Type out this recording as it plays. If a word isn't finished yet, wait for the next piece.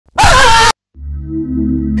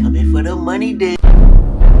money day.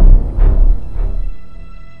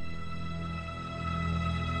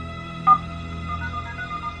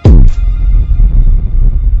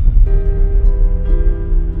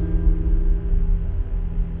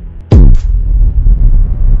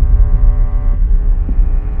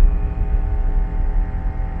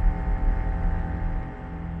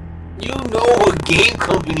 You know what game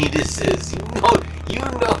company this is. You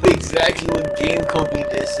know exactly what game company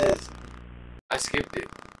this is. I skipped it.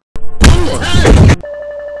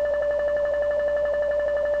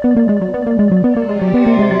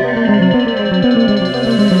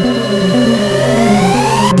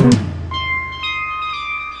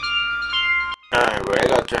 Alright, bro, I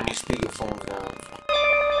gotta turn these speakerphones down.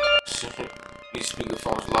 These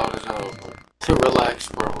speakerphones loud as hell, bro. To relax,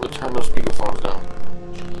 bro. We'll turn those speakerphones down.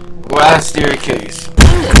 Glass staircase.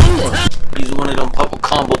 He's one of them purple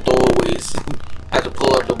combo throwaways. Had to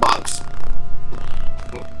pull out the box.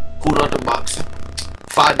 Pulled out the box.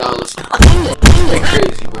 $5. They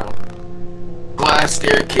crazy, bro. Glass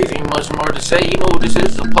staircase. Ain't much more to say. You know what this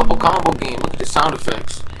is? A purple combo game. Look at the sound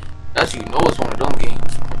effects. That's you know it's one of them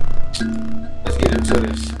games. Let's get into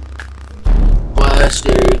this. Glass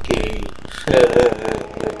staircase.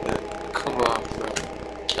 Come on, bro.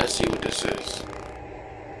 Let's see what this is.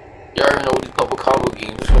 Y'all already know these couple combo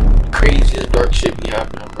games. Craziest dark shit be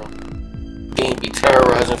happening, bro. Game be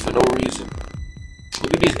terrorizing for no reason.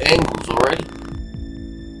 Look at these angles already.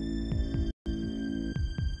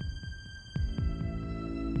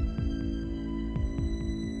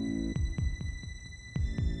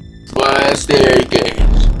 Glass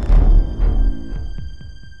staircase.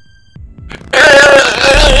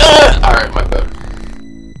 Alright, my bad.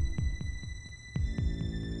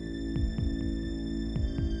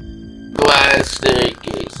 Glass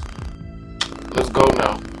staircase. Let's go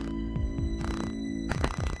now.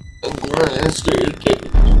 Glass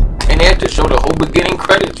staircase. And they have to show the whole beginning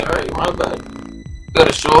credits. Alright, my bad. You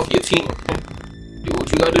gotta show off your team. Do what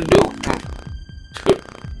you gotta do.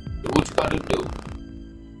 Do what you gotta do.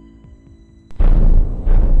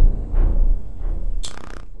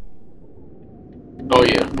 Oh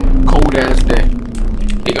yeah, cold ass day.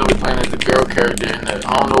 They gonna be playing as the girl character in that. I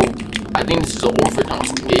don't know. I think this is an orphan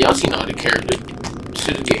house. Yeah, y'all seen all the characters.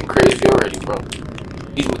 Shit is getting crazy already, bro.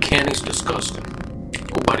 These mechanics disgusting.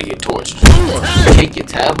 Nobody get torched. Take your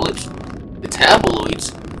tablets. The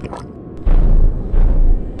tabloids.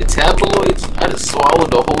 The tabloids. I just swallowed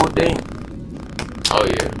the whole thing. Oh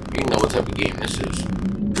yeah, you know what type of game this is.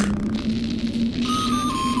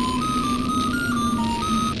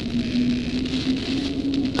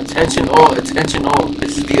 Attention all, attention all.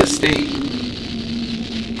 This is the estate.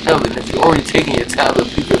 Helen, if you're already taking your tablet,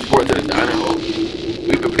 please report to the dining hall.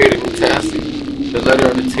 We prepared a new task. The letter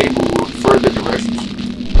on the table will further directions.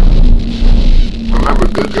 Remember,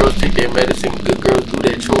 good girls take their medicine, good girls do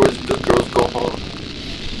their chores, good girls go home.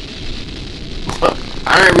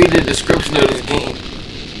 I didn't read the description of this game.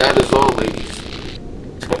 That is all, ladies.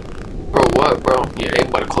 Bro, what, bro? Yeah, they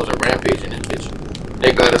about to close a rampage in this bitch.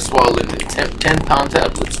 They gotta swallow the 10-pound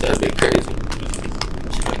tablets. That's they crazy.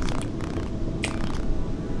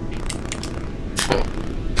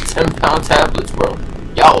 10-pound tablets, bro.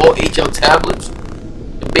 Y'all all ate your tablets?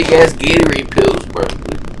 The big ass Gatorade pills, bro.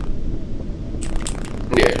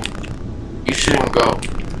 Yeah. You shouldn't go.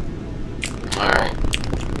 Alright.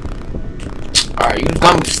 Alright, you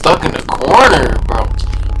got me stuck in the corner, bro.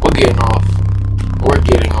 We're getting off. We're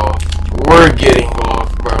getting off. We're getting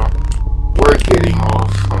off, bro. We're getting off.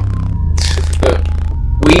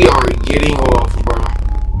 We are getting off, bro.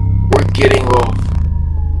 We're getting off.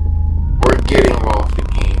 We're getting off the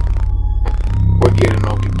game. We're getting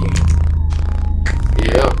off the game.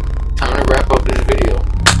 Yeah. Time to wrap up this video.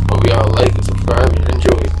 Hope y'all like it, subscribe, and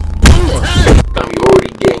enjoy it. I'm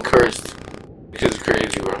already getting cursed. This is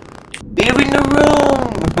crazy, bro. Leaving the room!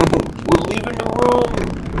 We're leaving the room!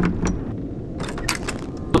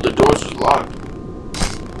 But the doors is locked.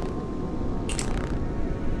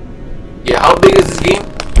 Yeah, how big is this game?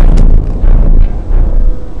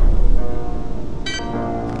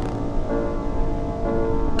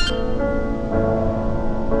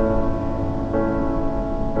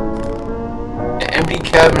 An empty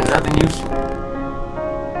cabin, nothing useful.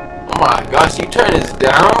 Oh my gosh, you turn this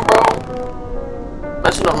down, bro?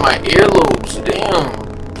 Messing up my earlobes, damn.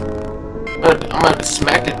 I'm gonna have to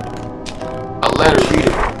smack it. I'll let her read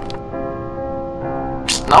it.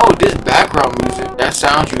 Now with this background music, that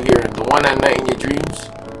sound you hear, the one at night in your dreams,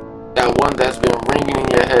 that one that's been ringing in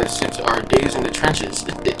your head since our days in the trenches.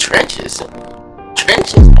 The trenches?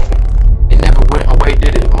 Trenches? It never went away,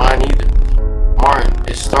 did it? Mine either. Martin,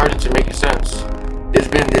 it's starting to make sense. There's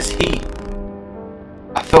been this heat.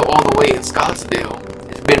 I felt all the way away in Scottsdale.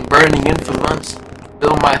 It's been burning in for months,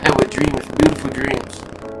 filling my head with dreams, beautiful dreams.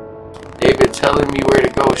 They've been telling me where to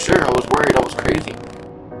go. Sure, I was worried, I was crazy.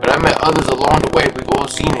 But I met others along the way. We've all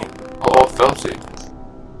seen it. We all felt it.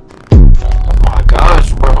 Oh my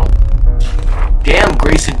gosh, bro. Damn,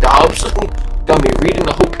 Grayson Dobbs. Got me reading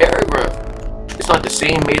the whole paragraph. It's not the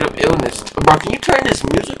same made-up illness. Bro, can you turn this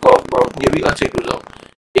music off, bro? Yeah, we gotta take this out.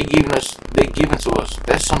 They giving it to us.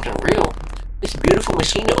 That's something real. This beautiful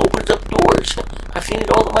machine that opens up doors. I've seen it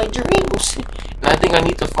all in my dreams. And I think I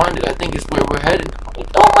need to find it. I think it's where we're headed.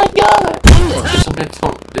 Oh my god!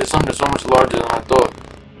 There's something so much larger than I thought.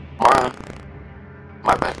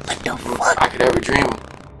 My bad. What the fuck? I could ever dream.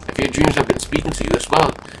 If your dreams have been speaking to you as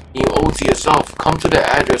well, you owe it to yourself. Come to the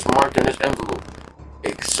address marked in this envelope.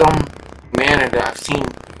 It's some manor that I've seen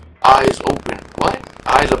eyes open. What?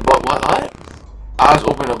 Eyes above what? Eyes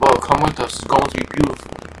open above. Come with us. It's going to be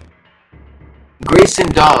beautiful. Grayson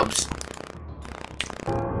Dobbs.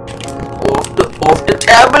 Off the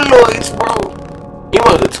tabloids, bro. He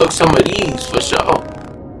must have took some of these for sure.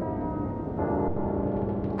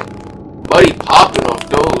 Buddy popping off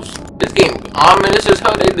those. This game ominous as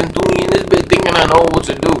hell. They done threw me in this bit thinking I know what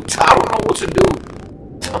to do. I don't know what to do.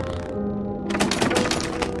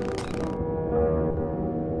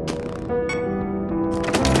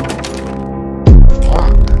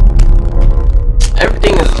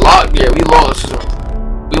 Everything is locked. Yeah, we lost.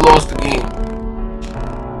 We lost the game.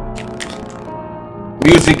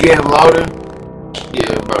 Music getting louder.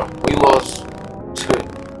 Yeah, bro. We lost.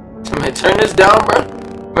 Man, turn this down, bro.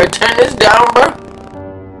 Man, turn this down, bro.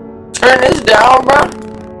 Turn this down, bro.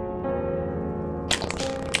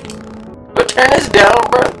 But turn this down,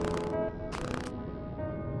 bro.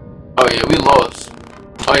 Oh yeah, we lost.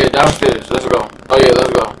 Oh yeah, downstairs. Let's go. Oh yeah,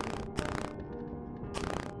 let's go.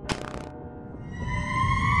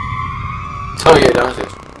 Oh yeah,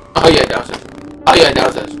 downstairs. Oh yeah, downstairs. Oh yeah,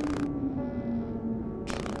 downstairs.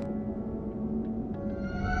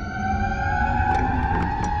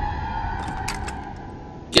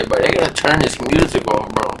 Yeah, but they gotta turn this music off,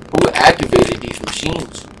 bro. Who activated these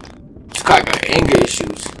machines? This guy got anger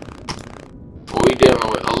issues. What we dealing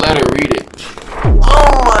with? A letter, read it.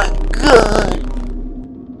 Oh my god!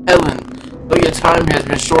 Helen, though your time has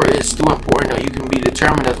been short, it is still important that you can be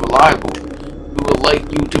determined as reliable. We would like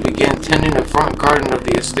you to begin tending the front garden of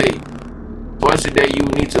the estate. Twice a day you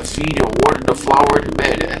will need to feed and water the flowered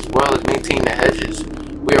bed, as well as maintain the hedges.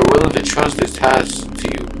 We are willing to trust this task to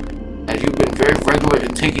you, as you've been very regular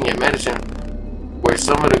in taking your medicine, where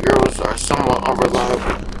some of the girls are somewhat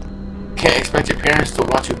unreliable. Can't expect your parents to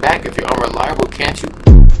want you back if you're unreliable, can't you?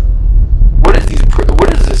 What is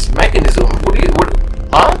this mechanism?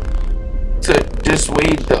 Huh? To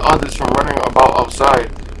dissuade the others from running about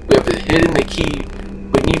outside. We have hidden the key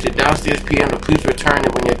beneath the downstairs PM. Please return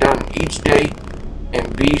it when you're done each day,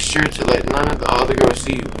 and be sure to let none of the other girls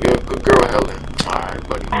see you. You're a good girl, Helen. Alright,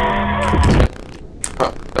 buddy.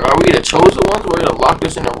 Are we the chosen ones? We're gonna lock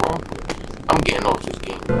this in a room? I'm getting off this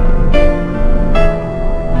game.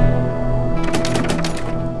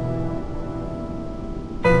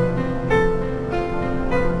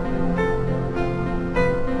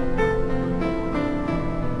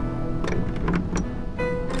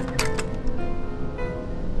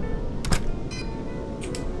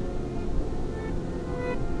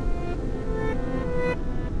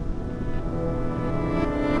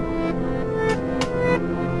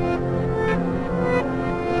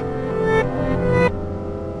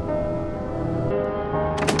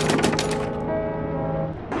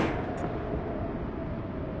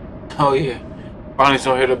 Oh yeah, finally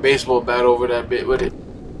gonna hit a baseball bat over that bit with it.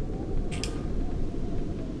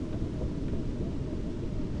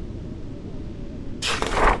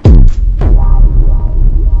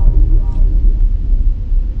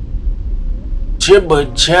 Jibber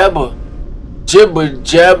jabber, jibber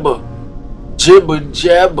jabber, jibber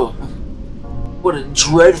jabber. What a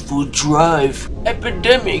dreadful drive.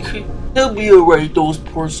 Epidemic. They'll be alright, those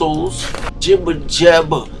poor souls. Jibber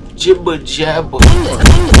jabber, jibber jabber.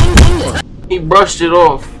 He brushed it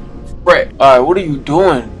off. Fret. Alright, what are you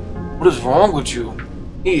doing? What is wrong with you?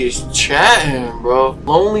 He is chatting, bro.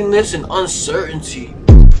 Loneliness and uncertainty.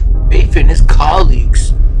 Faith in his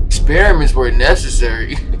colleagues. Experiments were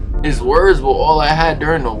necessary. His words were all I had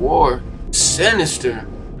during the war. Sinister.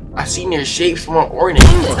 I seen their shapes more ornate.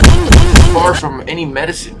 Far from any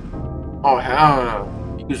medicine. Oh hell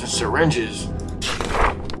no. Using syringes.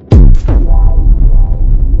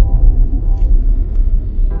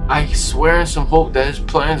 I swear in some hope that his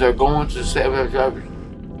plans are going to save. I have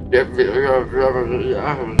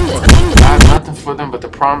nothing for them but the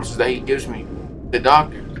promises that he gives me. The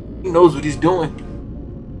doctor, he knows what he's doing.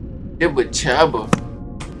 Yeah, but Chaba,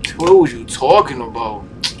 what was you talking about?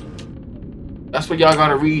 That's what y'all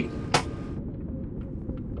gotta read.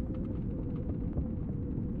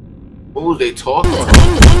 What was they talking about?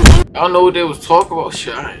 I don't know what they was talking about.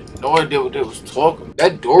 Shit, I had no idea what they was talking.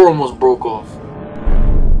 That door almost broke off.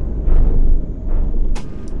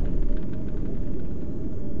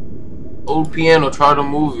 Old piano, try to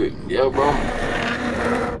move it. Yeah, bro.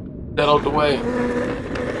 Get out the way.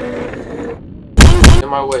 In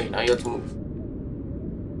my way. Now you have to move.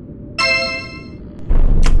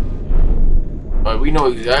 Alright, we know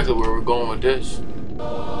exactly where we're going with this.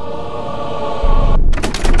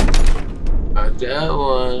 Not that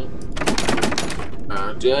one.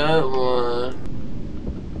 Not that one.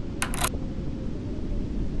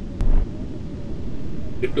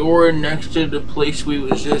 The door next to the place we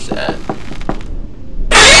was just at.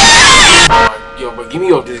 Yo, but give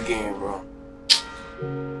me off this game, bro.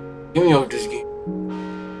 Give me off this game.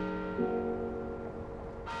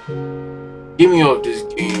 Give me off this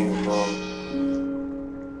game, bro.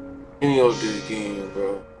 Give me off this game,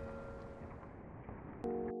 bro.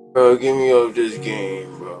 Bro, get me off this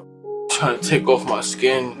game, bro. I'm trying to take off my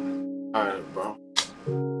skin. Alright, bro.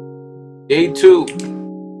 Day 2.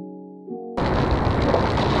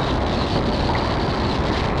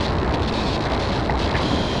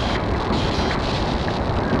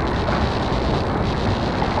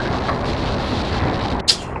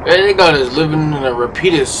 Man, they got us living in a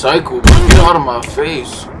repeated cycle. Get out of my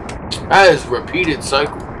face. That is repeated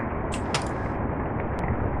cycle.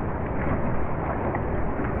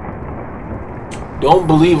 Don't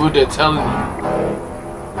believe what they're telling you.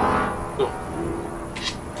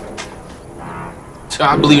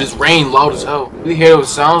 I believe it's rain loud as hell. We hear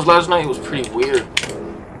those sounds last night? It was pretty weird.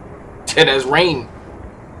 Yeah, that's rain.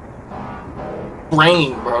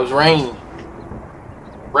 Rain, bro. It's rain.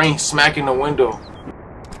 Rain smacking the window.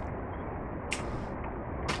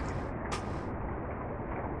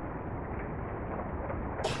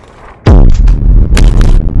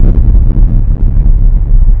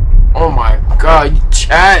 Oh my god, you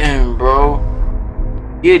chatting, bro.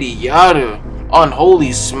 Yada yada.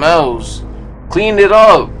 Unholy smells. Clean it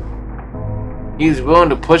up. He's willing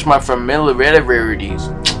to push my familiarities.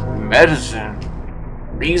 Medicine.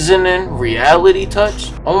 Reasoning. Reality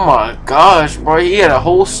touch. Oh my gosh, bro. He had a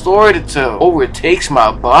whole story to tell. Overtakes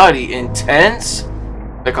my body. Intense.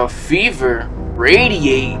 Like a fever.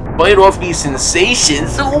 Radiate. Bite off these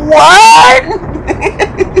sensations. What?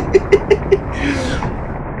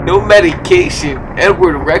 No medication,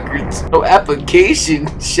 Edward Records, no application,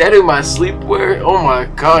 shedding my sleepwear. Oh my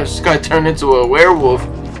gosh, this guy turned into a werewolf.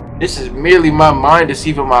 This is merely my mind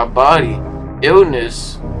deceiving my body.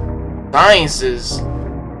 Illness, sciences,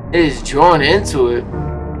 it is drawn into it.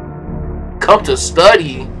 Come to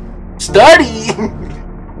study. Study!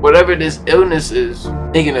 Whatever this illness is,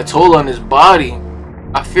 taking a toll on his body.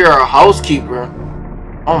 I fear our housekeeper.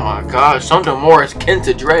 Oh my gosh, something more akin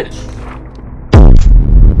to dread.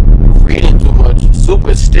 Reading too much.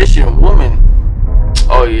 Superstition, woman.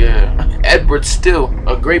 Oh yeah. Edward Still,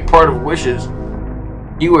 a great part of wishes.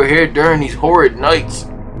 You were here during these horrid nights.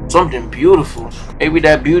 Something beautiful. Maybe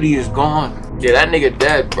that beauty is gone. Yeah, that nigga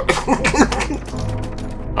dead, bro.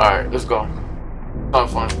 Alright, let's go. Not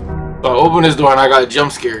fun. So I opened this door and I got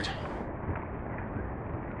jump scared.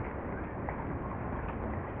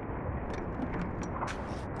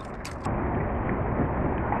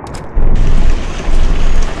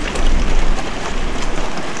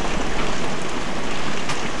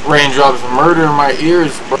 Raindrops murder in my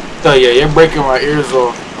ears, bro. Oh yeah, you're breaking my ears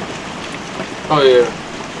off. Oh yeah.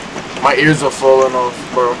 My ears are falling off,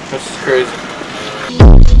 bro. This is crazy.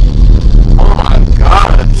 Oh my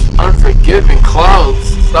gosh. Unforgiving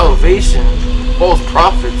clouds. Salvation. False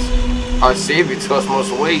prophets. Our savior to us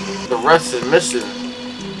must wait. The rest is missing.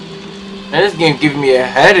 Man, this game giving me a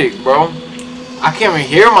headache, bro. I can't even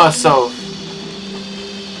hear myself.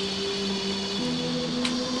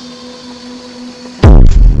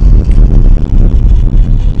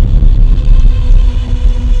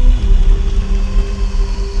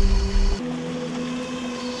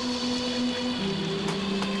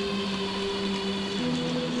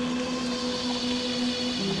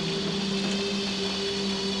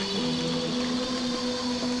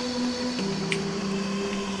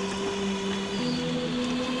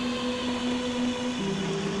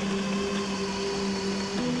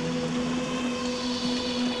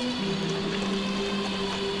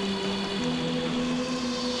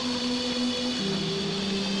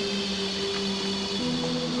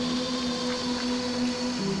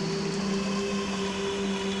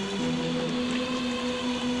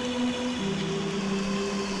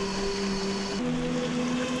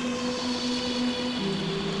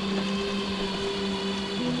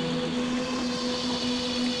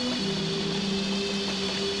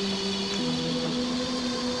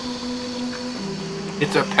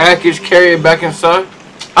 It's a package, carry it back inside.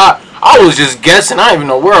 I was just guessing. I didn't even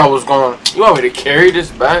know where I was going. You want me to carry this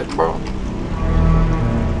back, bro?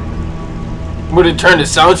 Would it turn the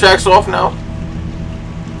soundtracks off now?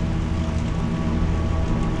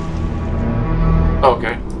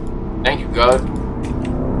 Okay. Thank you, God.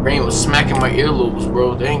 Rain was smacking my earlobes,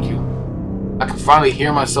 bro. Thank you. I can finally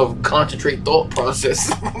hear myself concentrate thought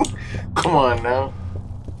process. Come on now.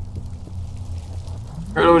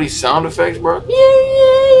 Heard all these sound effects, bro? Yeah.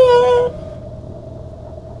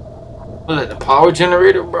 Was that the power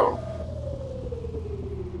generator, bro?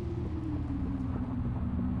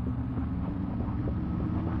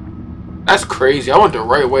 That's crazy. I went the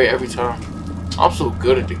right way every time. I'm so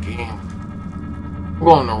good at the game. I'm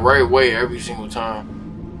going the right way every single time.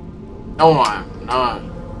 No, I'm not.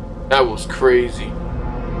 That was crazy.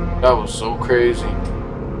 That was so crazy.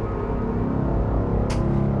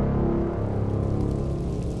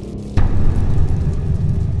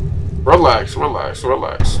 Relax, relax,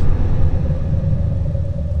 relax.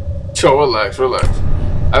 Yo, relax, relax.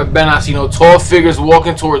 I better not see no tall figures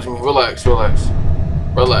walking towards me. Relax, relax.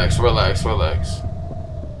 Relax, relax, relax.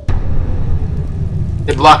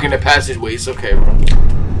 They're blocking the passageway. It's okay, bro.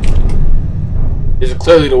 This is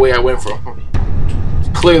clearly the way I went from. It's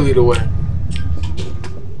clearly the way.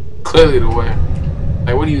 Clearly the way.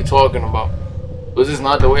 Like, what are you talking about? Was this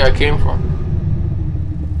not the way I came from?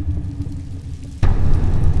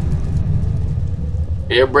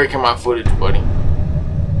 You're breaking my footage, buddy.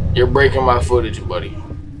 You're breaking my footage, buddy.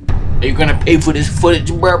 Are you gonna pay for this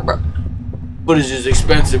footage, bro? Footage is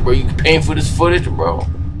expensive, bro. You paying for this footage, bro?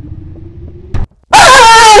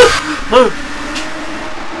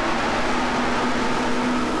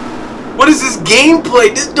 What is this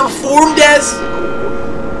gameplay? This deformed ass.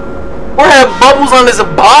 Or have bubbles on his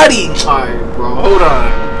body. Alright, bro. Hold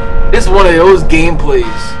on. This is one of those gameplays.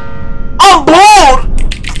 I'm bored.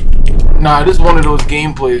 Nah, this is one of those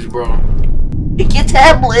gameplays, bro. Pick your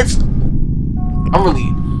tablets.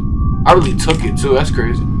 I really took it too. That's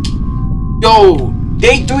crazy. Yo,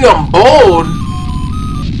 day 3, I'm bored.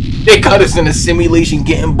 They got us in a simulation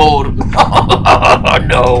getting bored.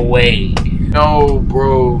 No way. No,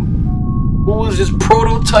 bro. Who was this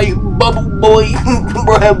prototype bubble boy?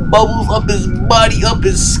 Bro had bubbles up his body, up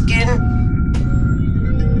his skin.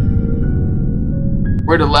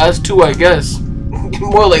 We're the last 2, I guess.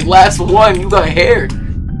 More like last 1. You got hair.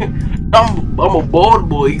 I'm a bald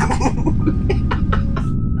boy.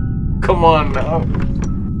 Come on now.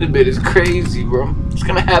 This bit is crazy, bro. It's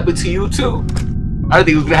gonna happen to you too. I don't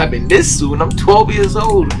think it's gonna happen this soon. I'm 12 years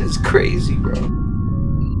old. It's crazy, bro.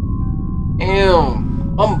 Damn.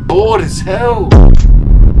 I'm bored as hell.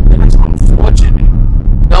 That's unfortunate.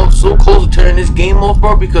 I was so close to turning this game off,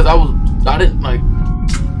 bro, because I'm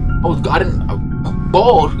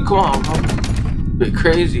bored. Come on, bro. Bit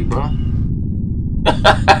crazy, bro.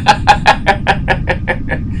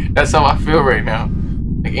 That's how I feel right now.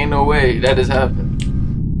 Like, ain't no way that has happened.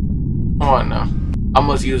 Come on now. I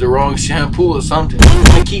must use the wrong shampoo or something.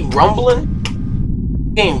 I keep rumbling?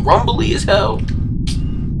 Ain't rumbly as hell.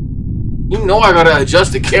 You know I gotta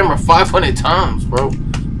adjust the camera 500 times, bro.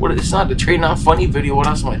 What? It's not the Trade Not Funny video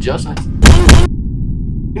without some adjustments.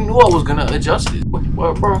 You knew I was gonna adjust it.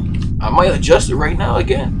 What, bro? I might adjust it right now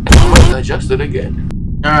again. I might adjust it again.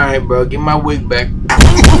 Alright, bro. Give my wig back.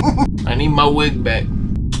 I need my wig back.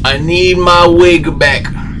 I need my wig back.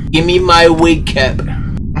 Give me my wig cap.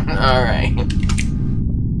 Alright.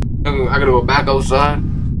 I gotta go back outside.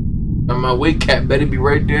 And my wig cap better be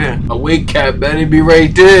right there. My wig cap better be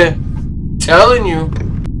right there. Telling you.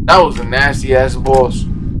 That was a nasty ass boss.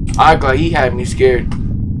 I act like he had me scared.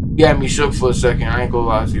 He had me shook for a second. I ain't gonna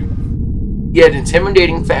lie to you. He had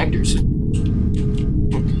intimidating factors.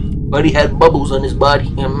 But he had bubbles on his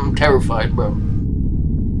body. I'm terrified, bro.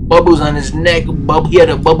 Bubbles on his neck. He had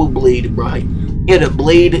a bubble blade, bro. He had a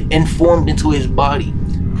blade informed into his body.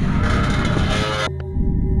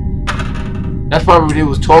 That's probably what they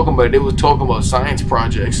was talking about. They was talking about science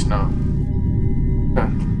projects now.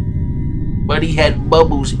 But he had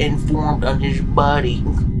bubbles informed on his body.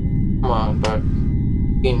 Come on, bro.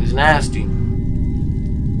 This game is nasty.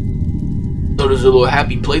 So there's a little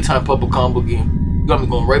happy playtime puzzle combo game. You got me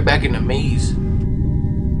going right back in the maze.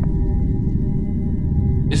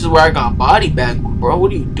 This is where I got body back, bro.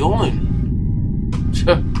 What are you doing?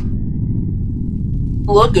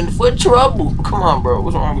 Looking for trouble. Come on, bro.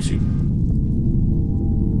 What's wrong with you?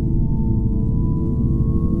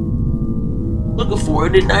 Looking for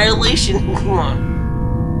an annihilation. Come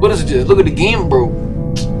on. What is this? Look at the game, bro.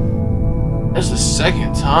 That's the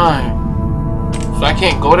second time. So I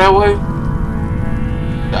can't go that way?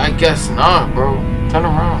 I guess not, bro. Turn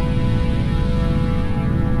around.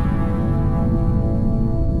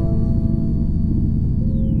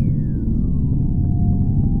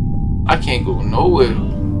 ain't go nowhere.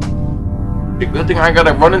 The good thing I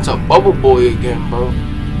gotta run into Bubble Boy again, bro.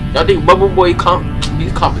 Y'all think Bubble Boy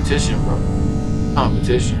he's competition, bro.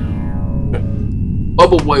 Competition.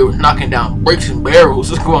 Bubble Boy was knocking down bricks and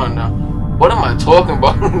barrels. What's going on now? What am I talking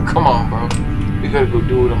about? Come on, bro. We gotta go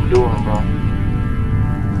do what I'm doing, bro.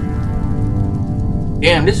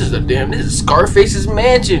 Damn, this is Scarface's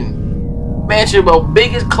mansion. Mansion about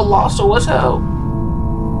big as colossal as hell.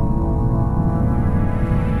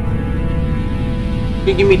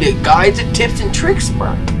 You give me the guides and tips and tricks,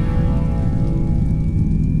 bro.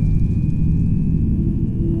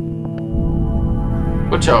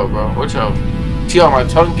 Watch out, bro. Watch out. See how my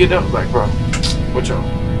tongue get up? Like, bro. Watch out.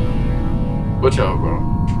 Watch out, bro.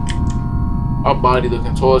 Our body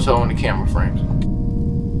looking tall as hell on the camera frames.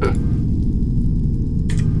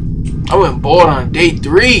 I went bald on day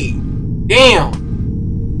 3. Damn.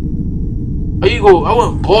 How you go? I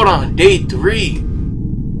went bald on day 3.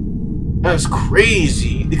 That's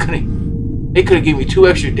crazy. They could have given me 2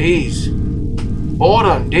 extra days. Bald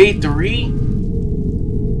on day 3?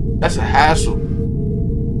 That's a hassle.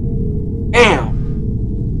 Damn.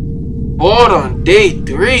 Bald on day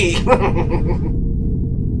 3.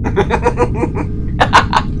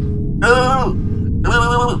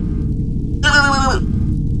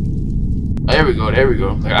 There we go. There we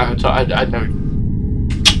go. Like I never.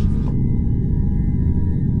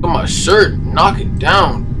 Look at my shirt, knocking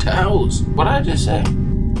down towels. What did I just say?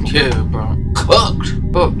 Yeah, bro. Cooked,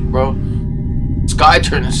 bro. Sky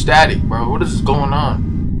turning static, bro. What is going on?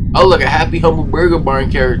 I look like a Happy Humble Burger Barn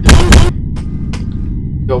character.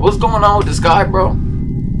 Yo, what's going on with this guy, bro?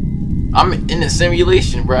 I'm in a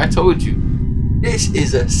simulation, bro. I told you. This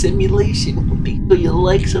is a simulation. Make sure you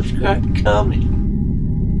like, subscribe, comment.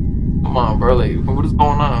 Come on, bro. Like, what is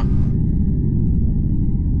going on?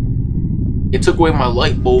 It took away my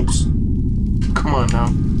light bulbs. Come on now.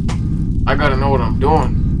 I gotta know what I'm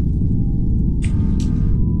doing.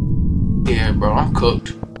 Yeah, bro. I'm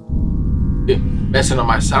cooked. Yeah. Messing on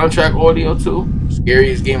my soundtrack audio, too.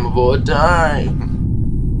 Scariest game of all time.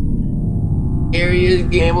 Scariest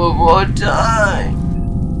game of all time.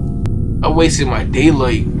 I wasted my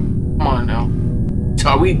daylight. Come on now. So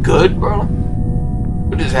are we good, bro?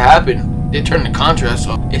 What just happened? They turned the contrast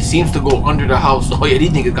off. It seems to go under the house. Oh yeah,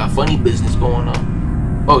 these niggas got funny business going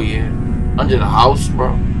on. Oh yeah. Under the house,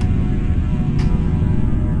 bro.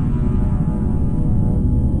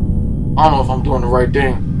 I don't know if I'm doing the right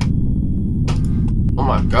thing. Oh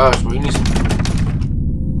my gosh, bro. You need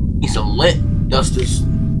some lint dusters.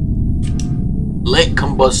 Lint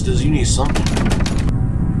combustors. You need something.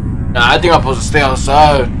 Nah, I think I'm supposed to stay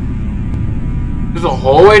outside. There's a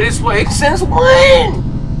hallway this way. Since when?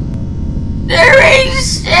 There ain't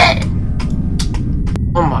shit.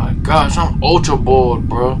 Oh my gosh, I'm ultra bored,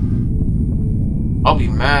 bro. I'll be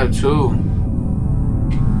mad too.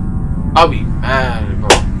 I'll be mad, bro.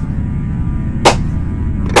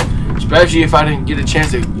 Especially if I didn't get a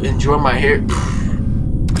chance to enjoy my hair.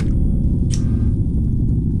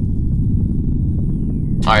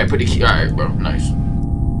 Alright, put the key. Alright, bro. Nice.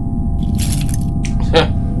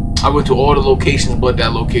 I went to all the locations but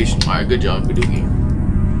that location. Alright, good job. Good game.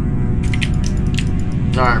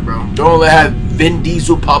 Alright, bro. Don't let Vin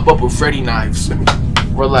Diesel pop up with Freddy knives.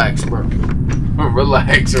 Relax, bro.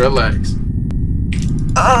 Relax, relax.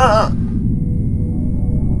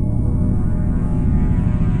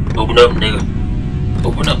 Open up, nigga.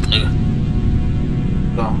 Open up, nigga.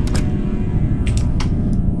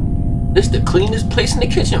 This is the cleanest place in the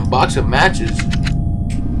kitchen. Box of matches.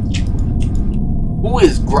 Who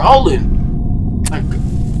is growling? Like,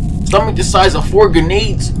 stomach the size of 4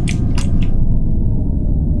 grenades.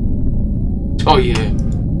 Oh yeah.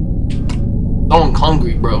 Someone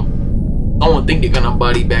hungry, bro. Someone think they're gonna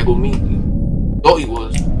body bag with me. Thought he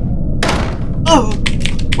was.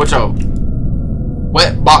 Watch out.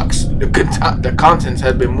 Wet box. The contents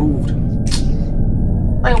have been moved.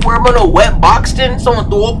 Like, where am I? No wet box then? Someone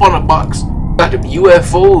threw up on a box. Got them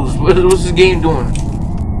UFOs. What's this game doing?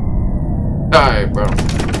 Alright, bro.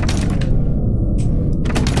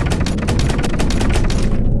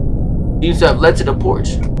 Seems to have led to the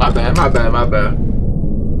porch. My bad, my bad, my bad.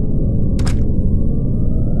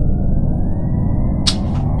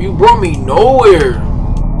 You brought me nowhere.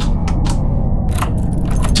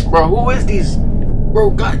 Bro, who is these?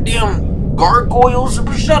 Bro, goddamn gargoyles.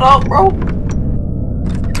 Shut up, bro.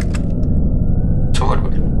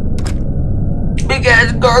 Big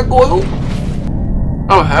ass gargoyle.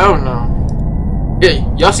 Oh, hell no.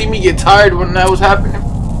 Yeah, y'all see me get tired when that was happening?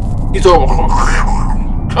 He's all.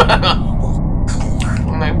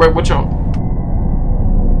 I'm like, bro, what y'all?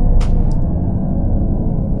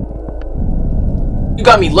 You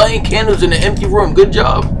got me lighting candles in an empty room. Good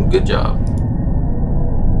job. Good job.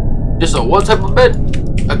 Just a what type of bed?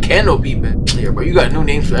 A canopy bed. Yeah, bro. You got new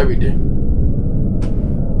names for everything.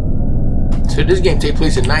 So this game takes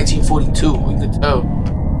place in 1942. You can tell.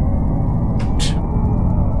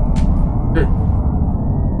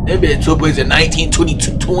 That bed took place in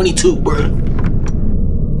 1922, bro.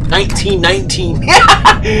 1919.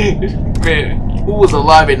 Man, who was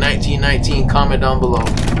alive in 1919? Comment down below.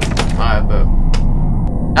 Alright, bro.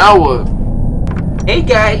 Now what? Hey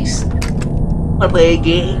guys, wanna play a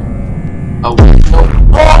game? Oh no!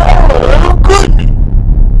 Oh goodness!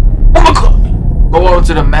 Oh my God! Go out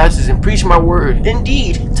to the masses and preach my word.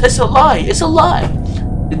 Indeed, it's a lie. It's a lie.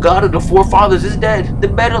 The God of the forefathers is dead. The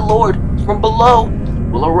better Lord from below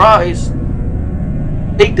will arise.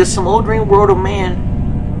 Take the smoldering world of man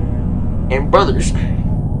and brothers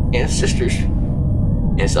and sisters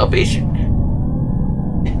and salvation.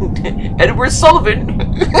 Edward Sullivan,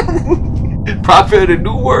 prophet of the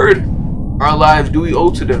new word. Our lives do we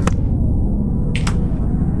owe to them.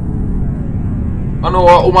 I know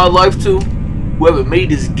I owe my life to whoever made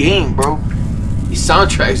this game, bro. These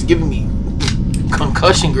soundtracks giving me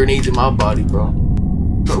concussion grenades in my body, bro.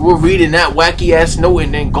 We're reading that wacky ass note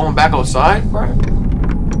and then going back outside, bro.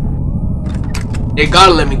 They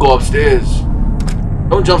gotta let me go upstairs.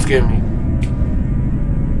 Don't jump scare me.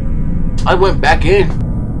 I went back in.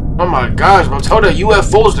 Oh my gosh, bro. Tell the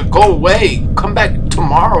UFOs to go away. Come back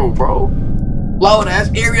tomorrow, bro. Loud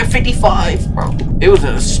ass Area 55, bro. It was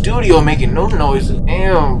in a studio making no noises.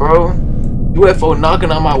 Damn, bro. UFO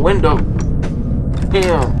knocking on my window.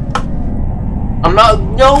 Damn. I'm not,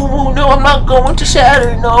 no, I'm not going to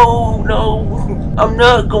Saturn. No. I'm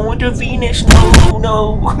not going to Venus.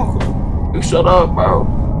 No. Shut up, bro.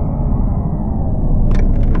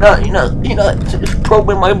 You're not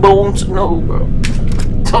probing my bones. No, bro.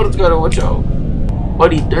 Tell this guy to watch out.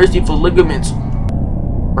 Buddy, thirsty for ligaments.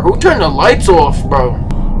 Bro, who turned the lights off, bro?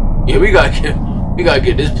 Yeah, we gotta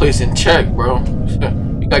get this place in check, bro.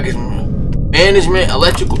 We gotta get some management,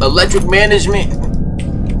 electric management.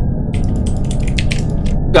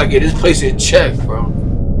 Gotta get this place in check, bro.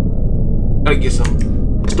 Gotta get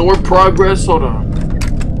some store progress. Hold on.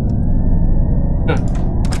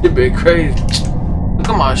 It's been crazy. Look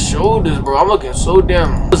at my shoulders, bro. I'm looking so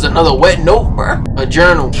damn. There's another wet note, bro. A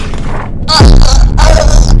journal. A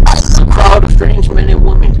crowd of strange men and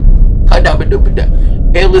women.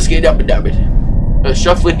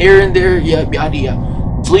 Shuffling here and there. Yeah.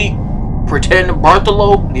 Sleep. Pretend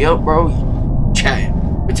Bartholomew. Yep, bro. Chatting.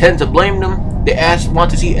 Pretend to blame them. They want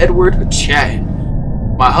to see Edward. Chatting.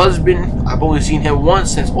 My husband, I've only seen him once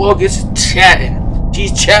since August. Chatting.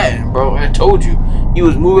 She's chatting, bro. I told you. He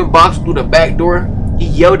was moving boxes through the back door. He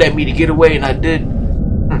yelled at me to get away, and I did.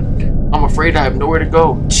 I'm afraid I have nowhere to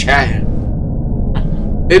go. Chatting.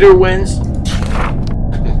 Bitter winds.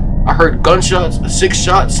 I heard gunshots, 6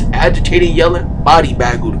 shots, agitated yelling, body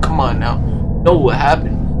baggled. Come on now. Know what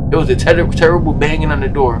happened? There was a terrible banging on the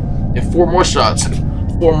door. And 4 more shots.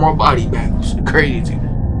 4 more body baggles. Crazy.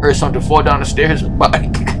 Heard something fall down the stairs. Body.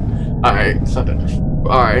 Alright, something.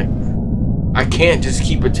 Alright. I can't just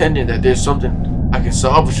keep pretending that there's something I can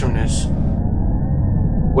salvage from this.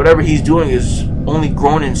 Whatever he's doing is only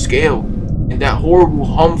grown in scale. And that horrible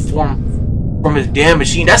hum from his damn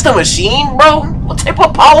machine. That's the machine, bro? What type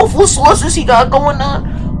of powerful sources he got going on?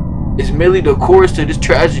 It's merely the chorus to this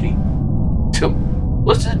tragedy.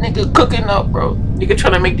 What's this nigga cooking up, bro? Nigga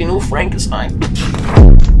trying to make the new Frankenstein.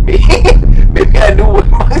 Maybe I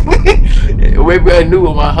knew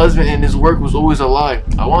what my husband and his work was always a lie.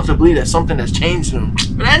 I want to believe that something has changed him.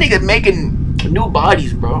 But that nigga making new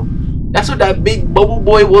bodies, bro. That's what that big bubble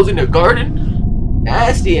boy was in the garden.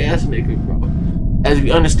 Nasty ass nigga, bro. As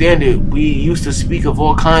we understand it, we used to speak of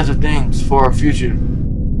all kinds of things for our future.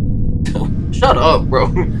 Shut up, bro.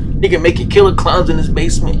 Nigga making killer clowns in his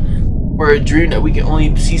basement for a dream that we can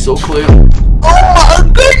only see so clear. Oh my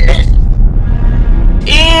goodness!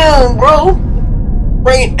 Damn, bro.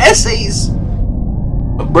 Writing essays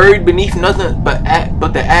buried beneath nothing but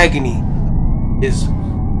the agony is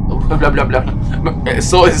blah blah blah.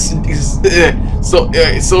 So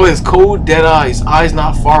his cold dead eyes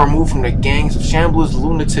not far removed from the gangs of shamblers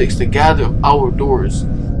lunatics that gather outdoors.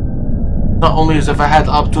 Not only as if I had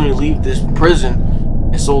the opportunity to leave this prison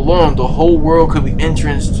and so long, the whole world could be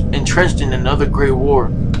entrenched in another great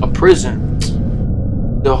war. A prison.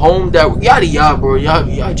 The home that yada yada, bro.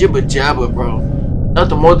 Yada jibba jabba, bro.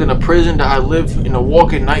 Nothing more than a prison that I live in a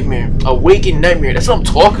walking nightmare. A waking nightmare. That's what I'm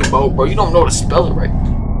talking about, bro. You don't know how to spell it right.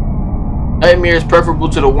 Nightmare is preferable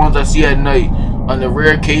to the ones I see at night. On the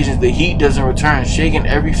rare occasions the heat doesn't return, shaking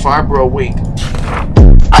every fiber awake.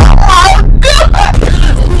 Oh my God!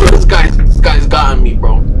 This guy's gotten me,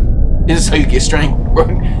 bro. This is how you get strangled, bro.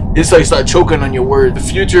 This is how you start choking on your words. The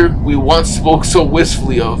future we once spoke so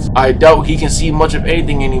wistfully of. I doubt he can see much of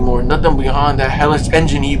anything anymore. Nothing beyond that hellish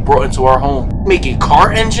engine he brought into our home. Making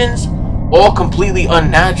car engines? All completely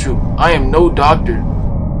unnatural. I am no doctor,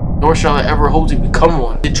 nor shall I ever hope to become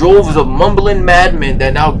one. The droves of mumbling madmen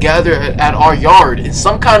that now gather at our yard in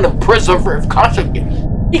some kind of preservative construct.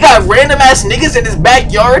 He got random ass niggas in his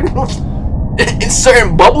backyard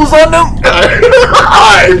inserting bubbles on them.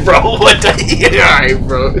 Alright, bro. What the? Alright,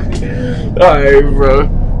 bro. Alright, bro.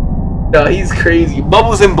 Nah, he's crazy.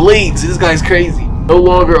 Bubbles and blades. This guy's crazy. No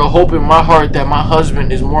longer a hope in my heart that my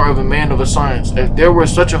husband is more of a man of a science. If there were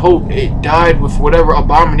such a hope, it died with whatever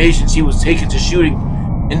abominations he was taken to shooting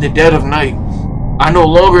in the dead of night. I no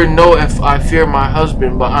longer know if I fear my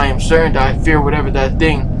husband, but I am certain that I fear whatever that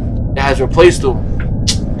thing that has replaced him.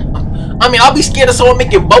 I mean, I'll be scared of someone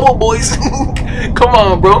making bubble boys. Come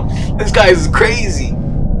on, bro. This guy is crazy.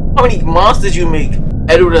 How many monsters you make?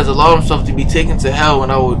 Edward has allowed himself to be taken to hell,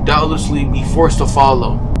 and I will doubtlessly be forced to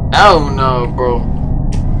follow. I don't know, bro.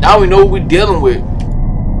 Now we know what we're dealing with.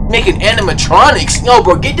 Making animatronics. Yo,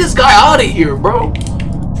 bro, get this guy out of here, bro.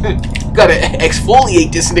 Gotta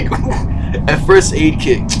exfoliate this nigga. At first aid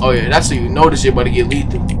kit. Oh yeah, that's so you know this shit about to get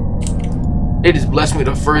lethal. They just blessed me with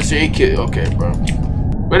a first aid kit. Okay, bro.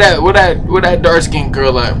 Where that dark skinned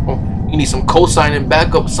girl at? Oh, you need some cosign and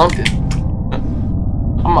backup something.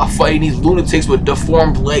 I'm not fighting these lunatics with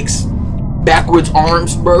deformed legs, backwards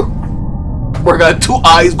arms, bro. Bro, got two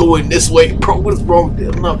eyes going this way, bro. What is wrong with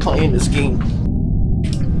this? I'm not playing this game.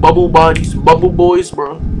 Bubble bodies, bubble boys,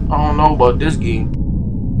 bro. I don't know about this game.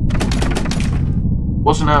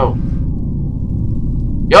 What's now?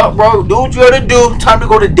 Yup, bro. Do what you gotta do. Time to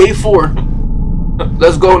go to day 4.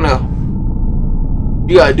 Let's go now.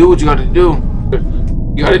 You gotta do what you gotta do.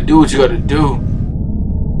 You gotta do what you gotta do.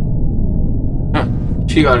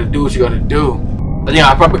 You gotta do what you gotta do. I think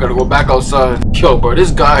I probably gotta go back outside. Yo, bro,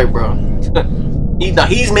 this guy, bro.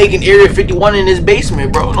 He's making Area 51 in his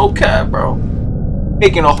basement, bro. No cap, bro.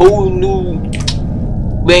 Making a whole new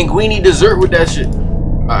linguine dessert with that shit.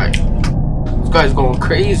 Alright. This guy's going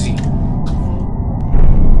crazy.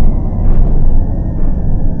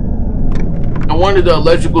 No wonder the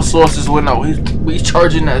electrical sources went out. He's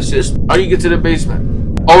charging that system. How do you get to the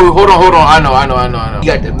basement? Oh, hold on. I know. You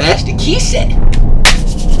got the master key set.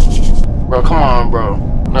 Bro, come on, bro.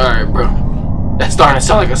 Alright, bro. That's starting to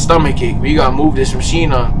sound like a stomach ache. But you gotta move this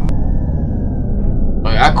machine on.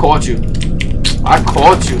 Like, I caught you.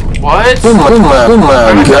 What?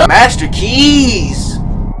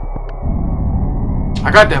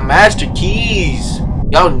 I got the master keys.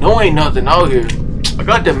 Y'all know ain't nothing out here. I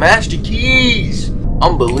got the master keys.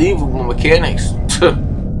 Unbelievable mechanics.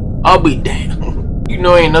 I'll be damned. You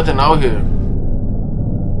know ain't nothing out here.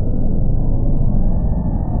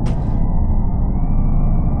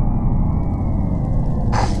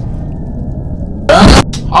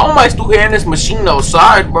 How am I still hearing this machine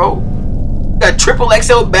outside, bro? Got triple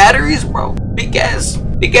XL batteries, bro. Big ass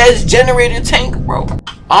generator tank, bro.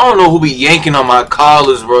 I don't know who be yanking on my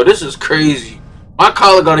collars, bro. This is crazy. My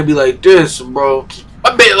collar gotta be like this, bro.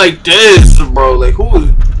 I bet like this, bro. Like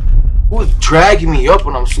who is dragging me up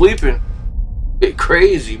when I'm sleeping? Bit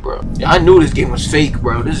crazy, bro. Yeah, I knew this game was fake,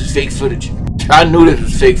 bro. This is fake footage. I knew this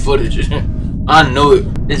was fake footage. I knew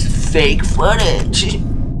it. This is fake footage.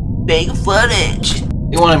 Fake footage.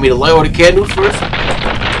 They wanted me to light all the candles first.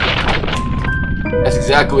 That's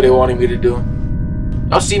exactly what they wanted me to do.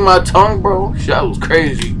 Y'all see my tongue, bro? Shit, that was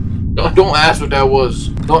crazy. Don't ask what that was.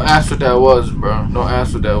 Don't ask what that was, bro. Don't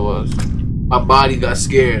ask what that was. My body got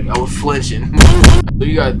scared. I was flinching. So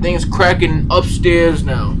you got things cracking upstairs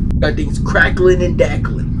now. Got things crackling and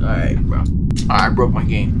dackling. Alright, bro. Alright, I broke my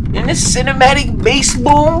game. And this cinematic bass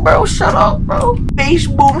boom, bro. Shut up, bro. Bass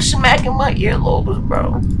boom smacking my earlobes,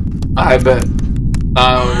 bro. Alright, bet.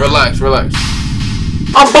 Relax.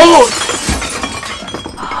 I'm bored!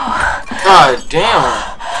 God damn.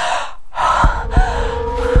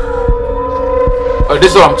 Oh,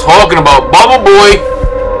 this is what I'm talking about. Bubble boy!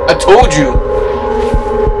 I told you.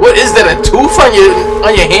 What is that, a tooth on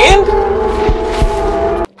your hand?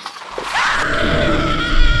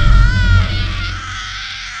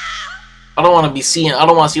 I don't want to see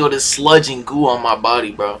all this sludge and goo on my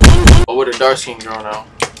body, bro. Oh, with a dark skin girl now.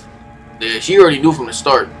 Yeah, she already knew from the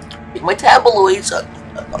start. My tabloids up.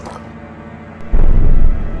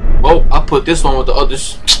 Oh, I put this one with the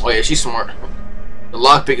others. Oh yeah, she's smart. The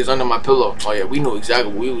lockpick is under my pillow. Oh yeah, we knew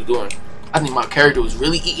exactly what we was doing. I think my character was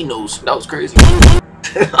really eating those. That was crazy.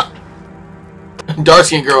 Dark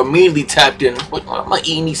skin girl immediately tapped in. What am I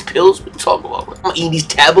eating these pills? What you talking about? Am I eating these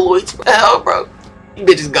tabloids? What the hell, bro? You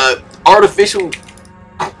bitches got artificial.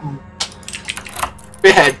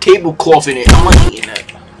 It had tablecloth in it. I'm not eating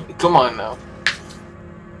that. Come on now.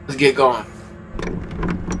 Let's get going.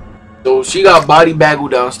 So she got body bagel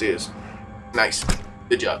downstairs. Nice.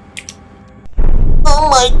 Good job. Oh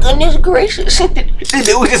my goodness gracious.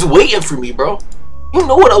 They were just waiting for me, bro. You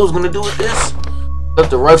know what I was gonna do with this? Left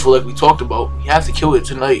the rifle like we talked about. We have to kill it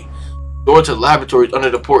tonight. Door to the laboratory is under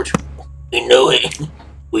the porch. We know it.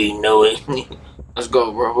 We know it. Let's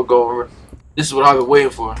go, bro. We're going. This is what I've been waiting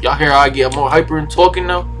for. Y'all hear how I get more hyper and talking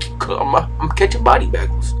now? I'm catching body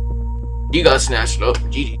bagels. You got snatched up.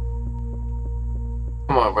 GG.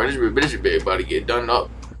 Come on, bro. This is everybody get done up.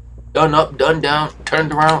 Done up, done down,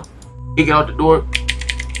 turned around, kick it out the door.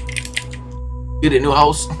 Get a new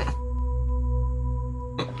house.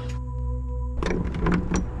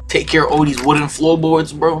 Take care of all these wooden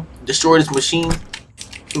floorboards, bro. Destroy this machine.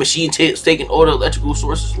 Machine taking all the electrical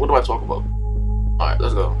sources. What do I talk about? Alright,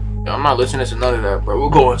 let's go. Yo, I'm not listening to none of that, bro.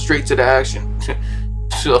 We're going straight to the action.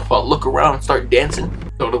 So if I look around and start dancing,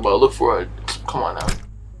 talk about look for a. Come on now.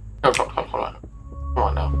 Come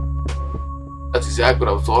on now. That's exactly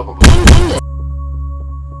what I was talking about.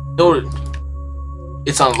 Noted.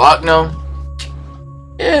 It's unlocked now.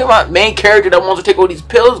 Yeah, my main character that wants to take all these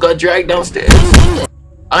pills got dragged downstairs.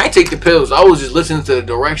 I ain't take the pills. I was just listening to the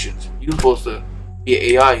directions. You supposed to be an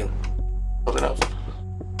AI and something else.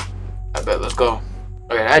 I bet. Let's go.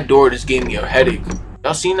 Okay, that door just gave me a headache.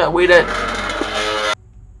 Y'all seen that way that?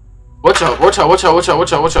 Watch out! Watch out! Watch out! Watch out!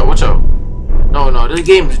 Watch out! Watch out! Watch out! No, this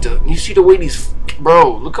game is done. You see the way these,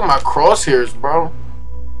 bro? Look at my crosshairs, bro.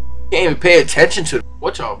 Can't even pay attention to.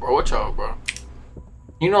 Watch out, bro. Watch out, bro.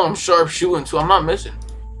 You know I'm sharp shooting too. I'm not missing.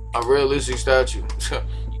 A realistic statue.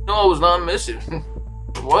 You know I was not missing.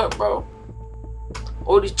 What, bro?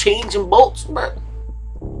 All these chains and bolts, bro.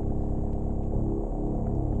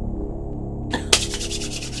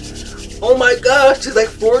 Oh my gosh, there's like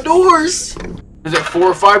 4 doors. There's like 4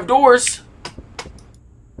 or 5 doors.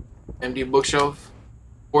 Empty bookshelf.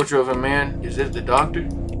 Portrait of a man. Is this the doctor?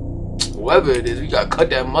 Whoever it is, we gotta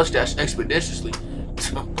cut that mustache expeditiously.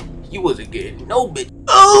 He wasn't getting no bitch.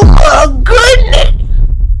 Oh my goodness!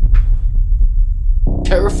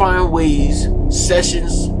 Terrifying ways,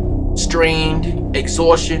 sessions, strained,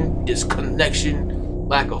 exhaustion, disconnection,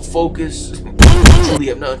 lack of focus. Truly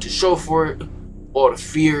have nothing to show for it. All the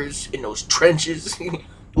fears in those trenches,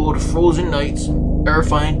 all the frozen nights,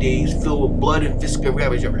 terrifying days filled with blood and viscous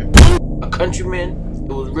ravage everywhere. A countryman,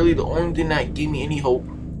 it was really the only thing that gave me any hope,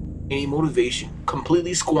 any motivation.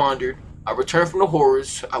 Completely squandered. I returned from the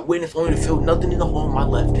horrors. I witnessed only to feel nothing in the home I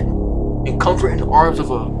left, and comfort in the arms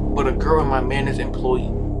of a girl in my manor's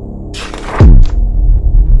employee.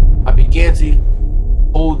 I began to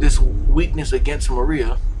hold this weakness against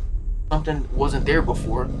Maria. Something wasn't there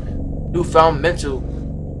before. Newfound mental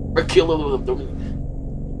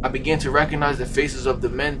curriculum. I began to recognize the faces of the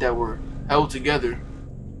men that were held together.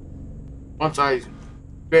 Once I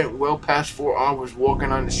spent well past 4 hours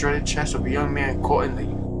walking on the shredded chest of a young man caught in the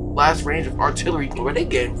last range of artillery. Where they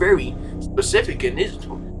getting very specific in this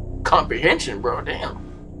comprehension, bro. Damn.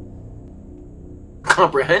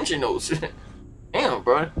 Comprehension notes. Damn,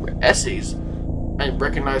 bro. Essays. I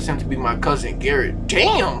recognized him to be my cousin Garrett.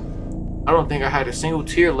 Damn. I don't think I had a single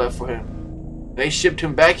tear left for him. They shipped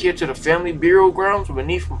him back here to the family burial grounds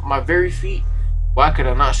beneath my very feet. Why could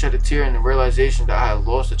I not shed a tear in the realization that I had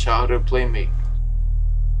lost a childhood playmate?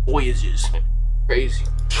 Voyages. Crazy.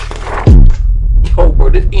 Yo,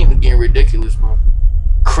 bro, this game is getting ridiculous, bro.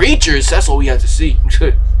 Creatures, that's all we had to see.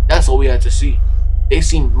 That's all we had to see. They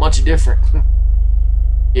seem much different.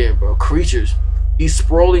 Yeah, bro, creatures. These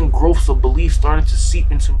sprawling growths of belief started to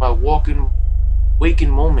seep into my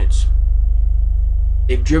waking moments.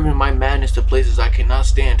 They've driven my madness to places I cannot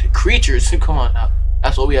stand. Creatures, come on now.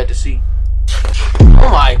 That's all we had to see. Oh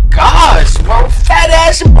my gosh, bro. Fat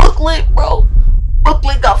ass booklet, bro.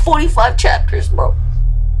 Booklet got 45 chapters, bro.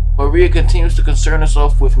 Maria continues to concern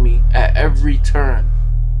herself with me at every turn.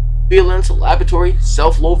 Feelings, laboratory,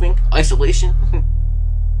 self-loathing, isolation,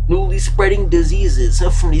 newly spreading diseases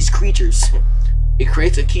from these creatures. It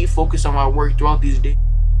creates a key focus on my work throughout these days.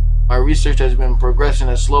 My research has been progressing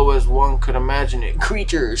as slow as one could imagine it.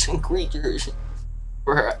 Creatures and creatures.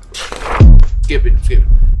 Perhaps. Skip it.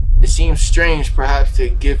 It seems strange, perhaps, to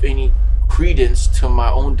give any credence to my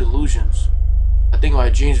own delusions. I think my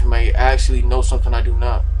dreams may actually know something I do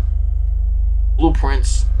not.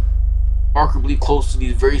 Blueprints, remarkably close to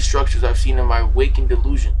these very structures I've seen in my waking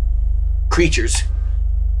delusion. Creatures.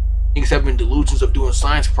 Things have been delusions of doing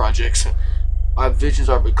science projects. My visions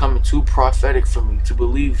are becoming too prophetic for me to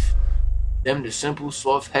believe them. The simple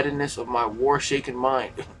soft-headedness of my war-shaken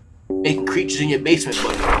mind. Making creatures in your basement,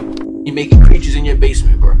 buddy. You're making creatures in your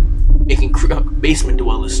basement, bro. Making basement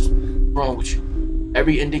dwellers. What's wrong with you?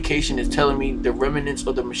 Every indication is telling me the remnants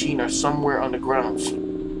of the machine are somewhere on the grounds.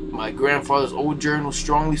 My grandfather's old journal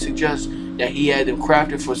strongly suggests that he had them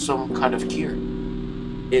crafted for some kind of cure.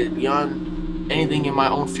 It is beyond anything in my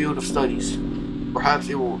own field of studies. Perhaps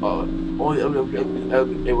it will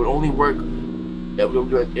it would only work.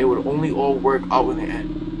 It would only all work out in the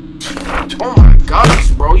end. Oh my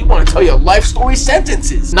gosh, bro! You want to tell your life story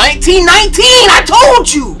sentences? 1919! I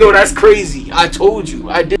told you. Yo, that's crazy. I told you.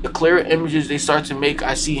 I did. The clearer images they start to make,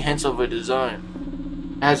 I see hints of a design.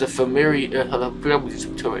 It has a familiar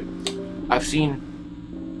to it. I've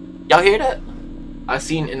seen. Y'all hear that? I've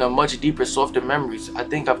seen in a much deeper, softer memories. I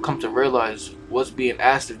think I've come to realize what's being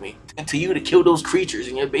asked of me. And to you to kill those creatures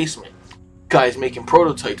in your basement. Guys making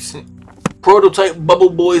prototypes. Prototype bubble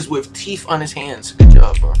boys with teeth on his hands. Good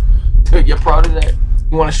job, bro. You're proud of that?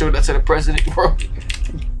 You want to show that to the president, bro?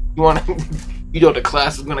 You want to? You know the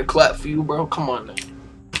class is gonna clap for you, bro. Come on now.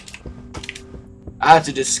 I had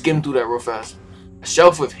to just skim through that real fast. A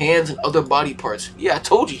shelf with hands and other body parts. Yeah, I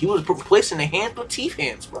told you he was replacing the hands with teeth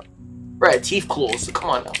hands, bro. Right, teeth claws. So come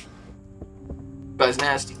on now. You guys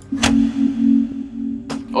nasty.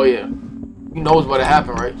 Oh yeah, you know what's about to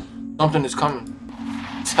happen, right? Something is coming.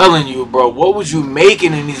 I'm telling you, bro. What was you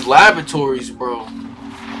making in these laboratories, bro?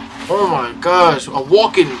 Oh my gosh, a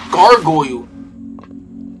walking gargoyle.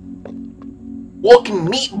 Walking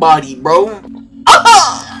meat body, bro.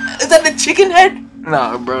 Ah! Is that the chicken head?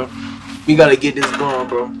 Nah, bro. We gotta get this going,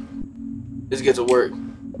 bro. Let's get to work.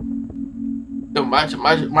 Yo,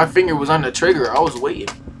 my finger was on the trigger. I was waiting.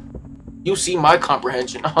 You see my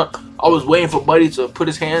comprehension. I was waiting for Buddy to put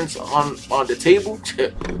his hands on the table.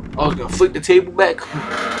 I was gonna flick the table back.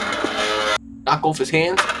 Knock off his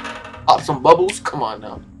hands. Pop some bubbles. Come on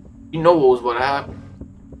now. You know what was about to happen.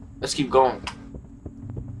 Let's keep going.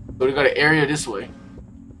 So we got an area this way.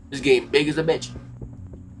 This game big as a bitch.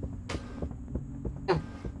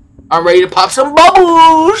 I'm ready to pop some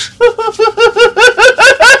bubbles.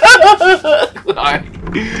 Alright.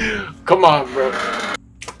 Come on, bro.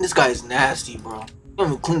 This guy is nasty, bro. You don't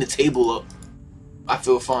even clean the table up. I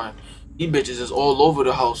feel fine. These bitches is all over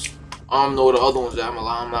the house. I don't know where the other ones at. I'm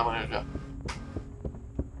not gonna go.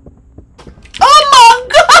 Oh my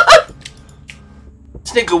god!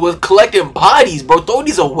 This nigga was collecting bodies, bro. Throw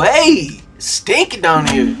these away. It's stinking down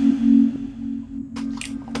here.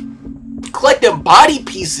 Collecting body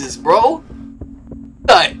pieces, bro.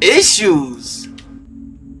 Got issues.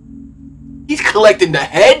 He's collecting the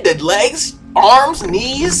head, the legs, arms,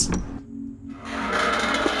 knees.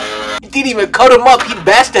 He didn't even cut him up. He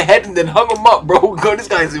bashed the head and then hung him up, bro. This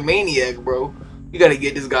guy's a maniac, bro. We gotta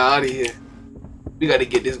get this guy out of here. We gotta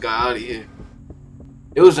get this guy out of here.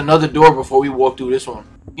 There was another door before we walked through this one.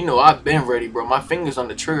 You know, I've been ready, bro. My finger's on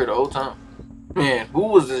the trigger the whole time. Man, who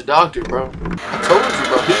was this doctor, bro? I told you,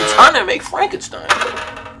 bro. He was trying to make Frankenstein, bro.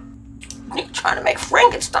 He was trying to make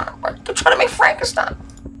Frankenstein, bro. He was trying to make Frankenstein.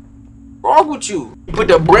 What's wrong with you? You put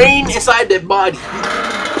the brain inside that body.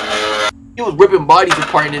 He was ripping bodies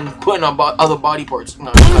apart and then putting on other body parts.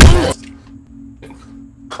 No,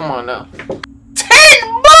 come on now.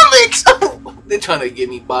 10 bullets! They're trying to get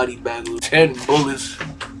me body bags with 10 bullets.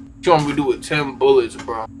 What you want me to do with 10 bullets,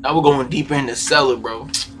 bro? Now we're going deeper in the cellar, bro.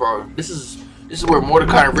 Bro, this is where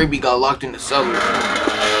Mordecai and Rigby got locked in the cellar.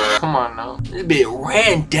 Come on now. This bit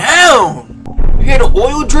ran down. You hear the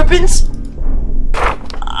oil drippings?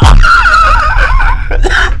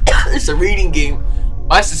 It's a reading game.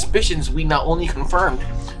 My suspicions we not only confirmed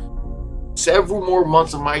several more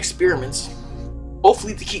months of my experiments,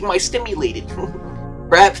 hopefully to keep my stimulated.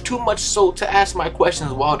 Perhaps too much so to ask my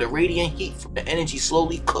questions while the radiant heat from the energy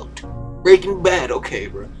slowly cooked. Breaking Bad, okay,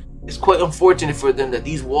 bro. It's quite unfortunate for them that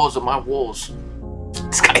these walls are my walls.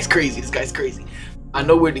 This guy's crazy. This guy's crazy. I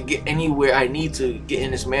know where to get anywhere I need to get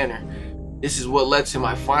in this manor. This is what led to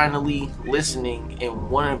my finally listening in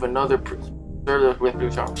one of another.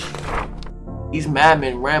 These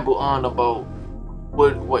madmen ramble on about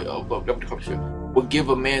what give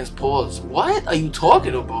a man's pause. What are you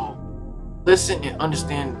talking about? Listen and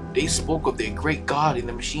understand. They spoke of their great God in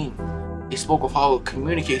the machine. They spoke of how it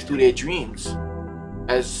communicates through their dreams,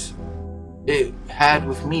 as it had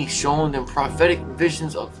with me, showing them prophetic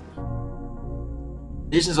visions of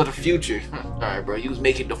the future. Alright, bro, you was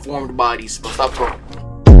making deformed bodies, but stop talking.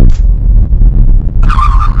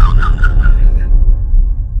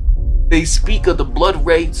 They speak of the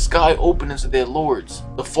blood-red sky openings of their lords,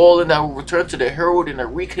 the fallen that will return to the herald in a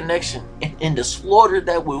reconnection, and in the slaughter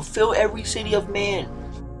that will fill every city of man.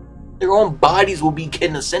 Their own bodies will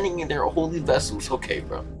begin ascending in their holy vessels. Okay,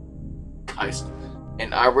 bro. Guys,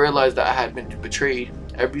 and I realized that I had been betrayed.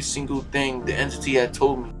 Every single thing the entity had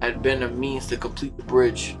told me had been a means to complete the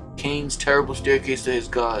bridge. Cain's terrible staircase to his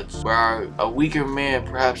gods. Where a weaker man,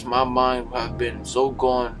 perhaps my mind would have been so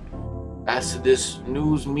gone as to this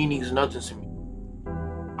news means nothing to me.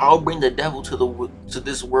 I'll bring the devil to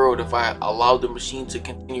this world if I allow the machine to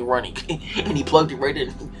continue running. And he plugged it right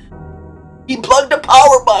in. He plugged the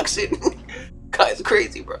power box in. Guy's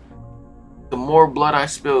crazy, bro. The more blood I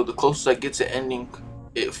spill, the closer I get to ending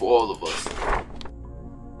it for all of us.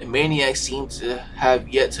 The maniac seemed to have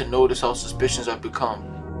yet to notice how suspicious I've become.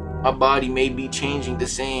 My body may be changing the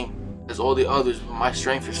same as all the others, but my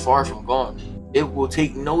strength is far from gone. It will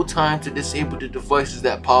take no time to disable the devices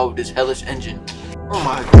that power this hellish engine. Oh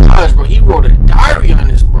my gosh, bro, he wrote a diary on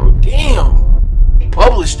this, bro. Damn. He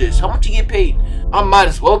published this. How much you get paid? I might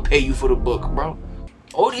as well pay you for the book, bro.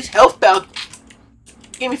 All these health bags.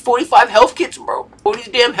 Give me 45 health kits, bro. All these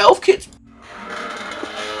damn health kits.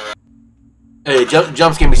 Hey,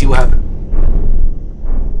 jump scare me, see what happened.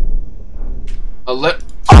 Oh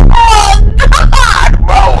God,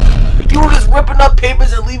 bro! You were just ripping up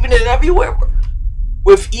papers and leaving it everywhere, bro.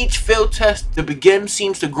 With each failed test, the begin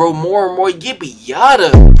seems to grow more and more yippee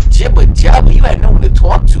yada, jibba jabba. You had no one to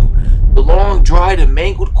talk to. The long, dried, and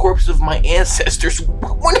mangled corpses of my ancestors.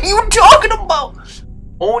 What are you talking about?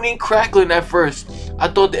 Moaning, crackling at first. I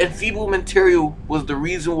thought the enfeebled material was the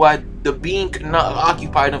reason why the being could not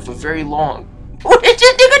occupy them for very long. What is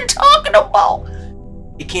this nigga talking about?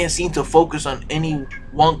 It can't seem to focus on any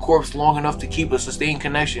one corpse long enough to keep a sustained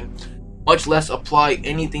connection, much less apply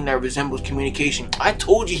anything that resembles communication. I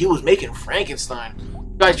told you he was making Frankenstein.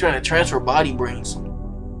 You guys trying to transfer body brains.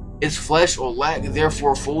 Its flesh or lack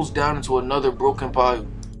therefore folds down into another broken pile.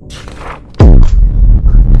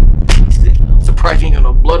 Surprised you ain't got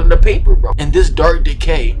no blood in the paper, bro. In this dark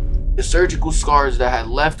decay, the surgical scars that had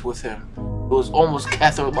left with him, it was almost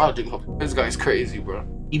cathological. This guy's crazy, bro.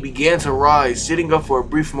 He began to rise, sitting up for a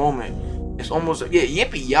brief moment. It's almost like, yeah,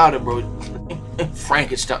 yippee yada, bro.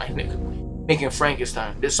 Frankenstein, nigga. Making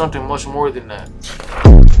Frankenstein. There's something much more than that.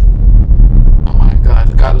 Oh my god,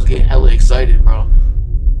 the guy was getting hella excited, bro.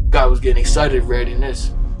 The guy was getting excited reading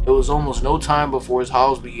this. It was almost no time before his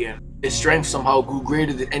howls began. His strength somehow grew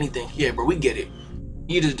greater than anything. Yeah, bro, we get it.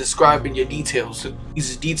 You just describing your details.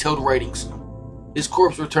 These are detailed writings. This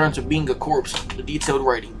corpse returned to being a corpse. The detailed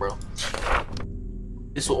writing, bro.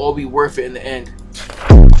 This will all be worth it in the end.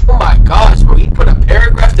 Oh my gosh, bro. He put a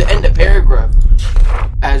paragraph to end a paragraph.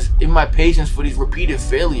 As in my patience for these repeated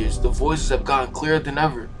failures, the voices have gotten clearer than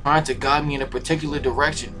ever, trying to guide me in a particular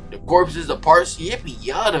direction. The corpses, the parts, yippee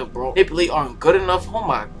yada, bro. Manipulate aren't good enough. Oh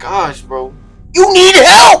my gosh, bro. You need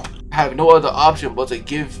help! I have no other option but to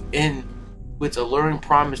give in with a alluring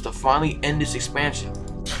promise to finally end this expansion.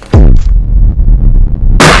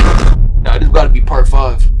 Nah, this gotta be part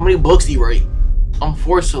 5. How many books do you write? I'm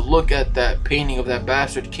forced to look at that painting of that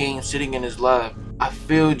bastard Cain sitting in his lab. I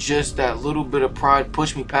feel just that little bit of pride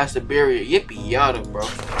push me past the barrier. Yippee yada, bro.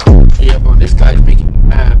 Yeah, bro, this guy's making me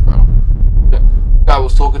mad, bro. I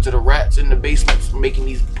was talking to the rats in the basement making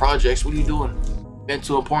these projects. What are you doing? Been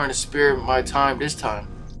too important to spare my time this time.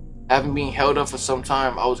 Having been held up for some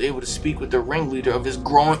time, I was able to speak with the ringleader of his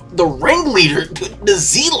growing... The ringleader? The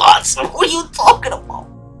zealots? What are you talking about?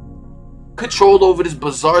 Control over this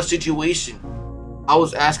bizarre situation. I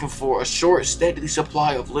was asking for a short, steady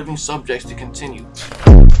supply of living subjects to continue.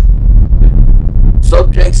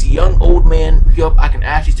 Subjects, young, old man, yup, I can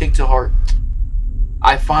actually take to heart.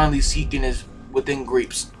 I finally seeking is within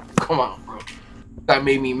grapes. Come on, bro. That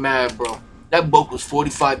made me mad, bro. That book was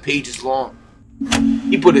 45 pages long.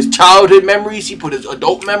 He put his childhood memories, he put his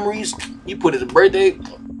adult memories, he put his birthday,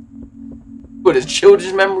 put his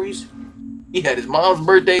children's memories. He had his mom's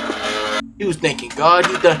birthday. He was thanking God.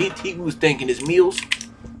 He was thanking his meals.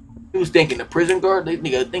 He was thanking the prison guard. They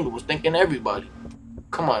nigga, I think it was thanking everybody.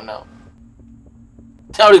 Come on now.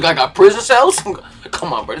 Tell this guy got prison cells?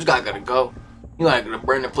 Come on, bro. This guy gotta go. You not gonna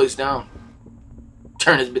burn the place down.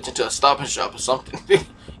 Turn this bitch into a Stop and Shop or something.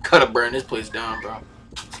 Gotta burn this place down, bro.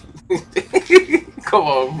 Come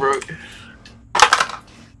on, bro.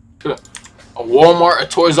 A Walmart, a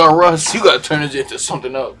Toys R Us. You gotta turn this into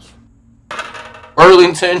something else.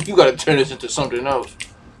 Burlington, you gotta turn this into something else.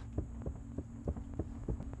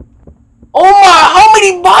 Oh my, how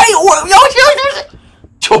many bodies?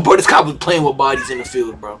 Yo, bro, this guy was playing with bodies in the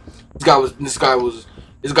field, bro. This guy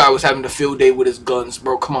was having a field day with his guns,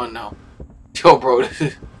 bro. Come on now. Yo, bro,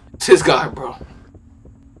 this guy, bro.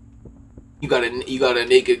 You got a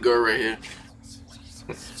naked girl right here.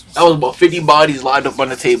 That was about 50 bodies lined up on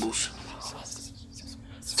the tables.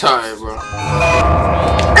 Tired, bro.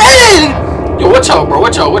 Hey! Yo, watch out, bro.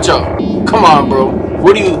 Watch out. Come on, bro.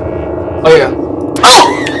 What do you? Oh yeah.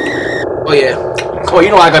 Oh! Oh yeah. Come on, you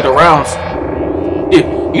know I got the rounds.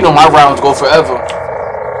 Yeah, you know my rounds go forever.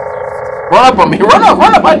 Run up on me. Run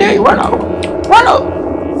up, I dare you. Run up. Run up.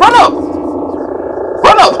 Run up.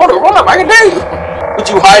 Run up. Hold on, run up. I can dare you. What,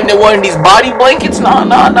 you hiding in one of these body blankets? Nah.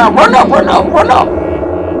 Run up, run up, run up.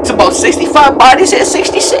 It's about 65 bodies at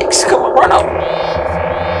 66. Come on, run up.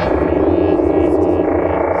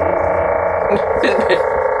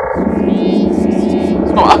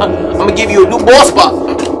 No, I'm gonna give you a new ball spot.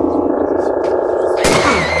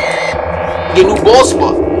 Get a new ball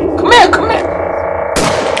spot. Come here, come here.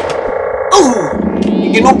 Ooh,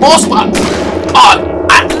 you get a new ball spot.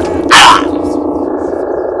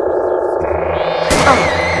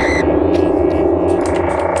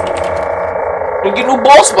 You get a new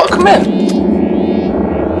ball spot. Come here.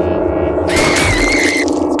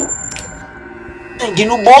 Get a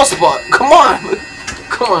new ball spot. Come on.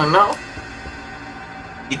 Come on now.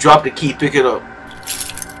 You drop the key, pick it up.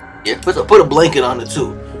 Yeah, put a blanket on it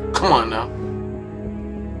too. Come on now.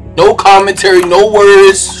 No commentary, no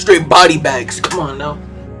words, straight body bags. Come on now.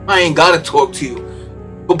 I ain't gotta talk to you.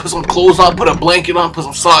 Go put some clothes on, put a blanket on, put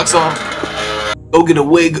some socks on. Go get a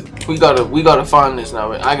wig. We gotta find this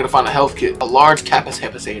now. I gotta find a health kit. A large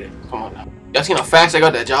capacitator. Come on now. Y'all seen how fast I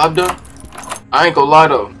got that job done? I ain't gonna lie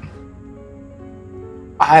though.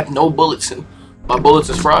 I have no bullets and my bullets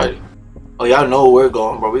is fried. Oh, y'all know where we're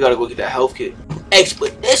going, bro. We gotta go get that health kit.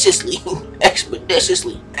 Expeditiously.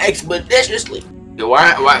 Yo,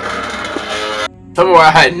 why? Tell me why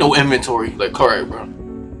I had no inventory. Like, alright, bro.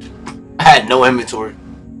 I had no inventory.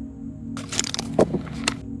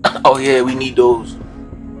 Oh, yeah, we need those.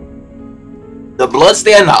 The blood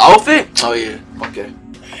stay on the outfit? Oh, yeah. Okay.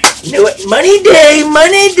 You know what? Money day!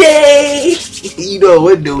 You know what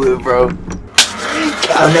we're doing, bro.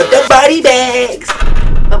 Count up the body bags.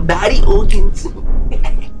 The body organs.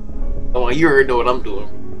 Oh, you already know what I'm doing.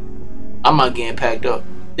 I'm not getting packed up.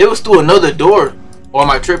 It was through another door. Or am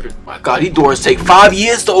I tripping? My God, these doors take 5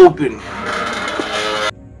 years to open.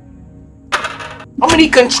 How many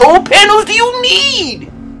control panels do you need?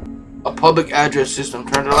 A public address system.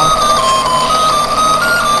 Turn it on.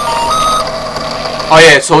 Oh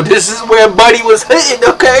yeah, so this is where Buddy was hitting.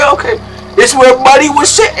 Okay. This is where Buddy was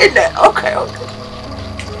sitting at. Okay.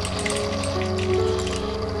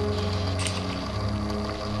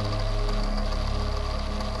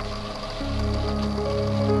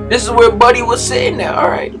 This is where Buddy was sitting there.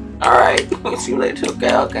 Alright. See you later.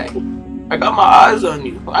 Okay. I got my eyes on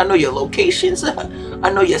you. I know your locations. I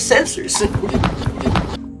know your sensors.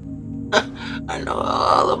 I know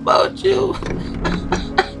all about you.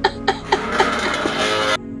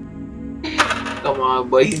 Come on,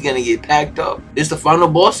 boy. He's gonna get packed up. This the final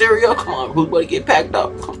boss area? Come on, who's gonna get packed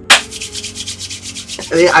up?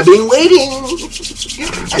 I've been waiting.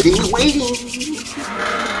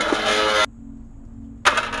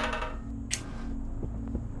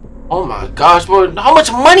 Oh my gosh, bro. How much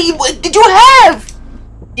money did you have?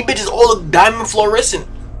 You bitches all look diamond fluorescent.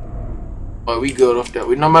 Oh, we good off that.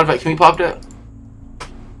 No matter of fact, can we pop that?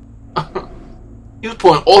 He was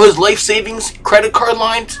pulling all his life savings, credit card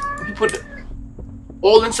lines. He put it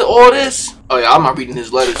all into all this. Oh yeah, I'm not reading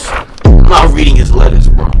his letters. I'm not reading his letters,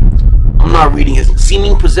 bro. I'm not reading his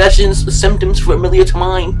seeming possessions, symptoms familiar to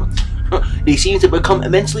mine. They seem to become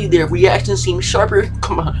eventually. Their reactions seem sharper.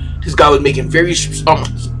 Come on, this guy was making very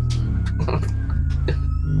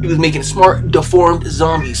he was making smart, deformed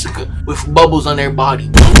zombies with bubbles on their body.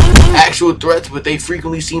 Actual threats, but they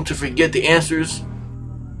frequently seem to forget the answers.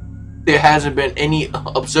 There hasn't been any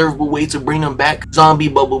observable way to bring them back. Zombie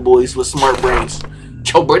bubble boys with smart brains.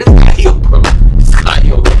 Yo, bro, this guy,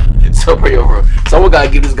 bro. Someone gotta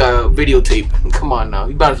give this guy a videotape. Come on now,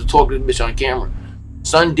 you about to talk to this bitch on camera.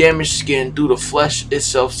 Sun-damaged skin through the flesh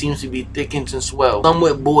itself seems to be thickened and swelled.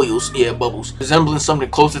 Somewhat boils, yeah, bubbles, resembling something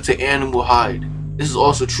closer to animal hide. This is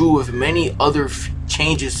also true with many other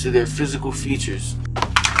changes to their physical features.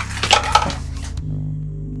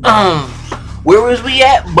 Where was we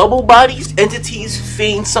at? Bubble bodies? Entities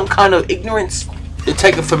feign some kind of ignorance?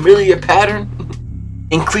 Detect a familiar pattern?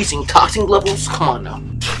 Increasing toxin levels? Come on now.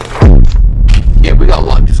 Yeah, we gotta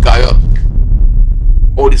lock this guy up.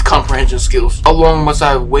 All these comprehension skills. How long must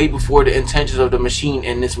I wait before the intentions of the machine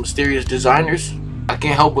and its mysterious designers? I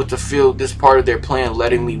can't help but to feel this part of their plan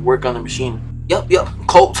letting me work on the machine. Yep.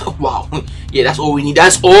 Colt. Wow. Yeah, that's all we need.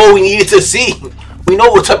 That's all we needed to see. We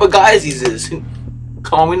know what type of guys he is.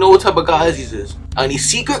 Come on, we know what type of guys he is. On these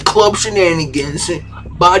secret club shenanigans,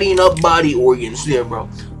 bodying up body organs there, bro.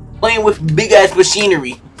 Playing with big ass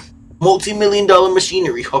machinery. Multi-million-dollar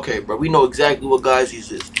machinery. Okay, bro, we know exactly what guys he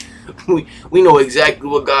is. We know exactly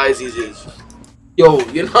what guys he is. Yo,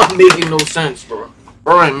 you're not making no sense, bro.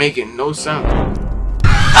 Bro ain't making no sense.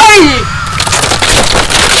 Hey!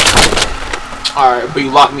 Alright, but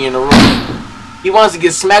you locked me in the room. He wants to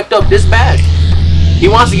get smacked up this bad. He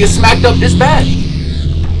wants to get smacked up this bad.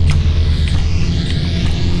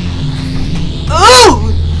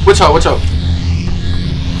 Ooh! Watch out, watch out.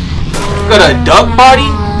 Got a duck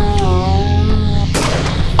body?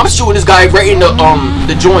 I'm shooting this guy right in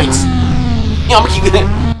the joints. Yeah,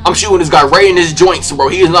 I'm shooting this guy right in his joints, bro.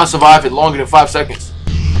 He is not surviving longer than 5 seconds.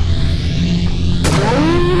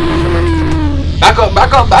 Back up,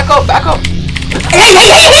 back up, back up, back up. Hey, hey,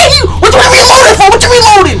 hey, hey! What you reloading for? What you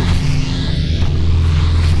reloading?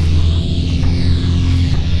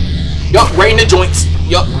 Yup, right in the joints.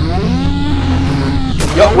 Yup.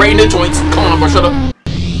 Yup, right in the joints. Come on, bro, shut up.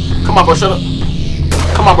 Come on, bro, shut up.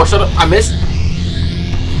 Come on, bro, shut up. I missed.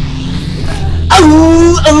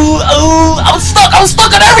 Oh, oh, oh! I was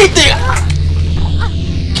stuck on everything.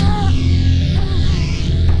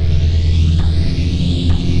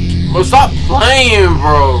 Bro, stop playing,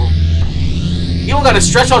 bro. You don't gotta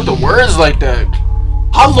stretch out the words like that.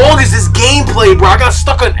 How long is this gameplay, bro? I got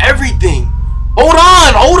stuck on everything. Hold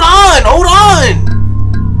on, hold on, hold on.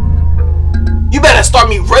 You better start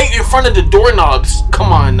me right in front of the doorknobs.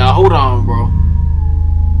 Come on now, hold on, bro.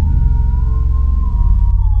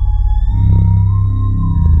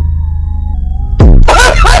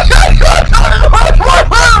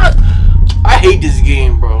 I hate this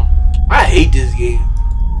game, bro. I hate this game.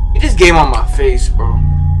 Get this game on my face, bro.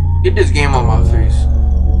 Get this game on my face.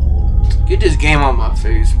 Get this game on my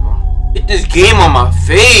face, bro. Get this game on my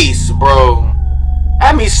face, bro.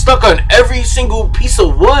 Had me stuck on every single piece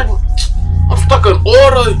of wood. I'm stuck on all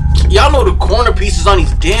the... Y'all know the corner pieces on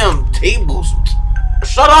these damn tables.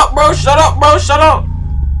 Shut up, bro. Shut up, bro. Shut up.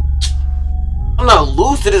 I'm not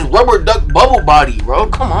loose to this rubber duck bubble body, bro.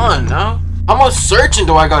 Come on, now. How much searching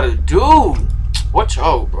do I gotta do? Watch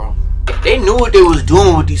out, bro. They knew what they was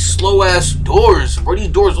doing with these slow-ass doors, bro. These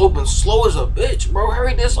doors open slow as a bitch, bro.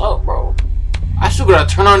 Hurry this up, bro. I still gotta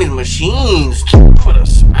turn on these machines. I'm gonna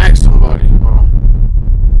smack somebody, bro.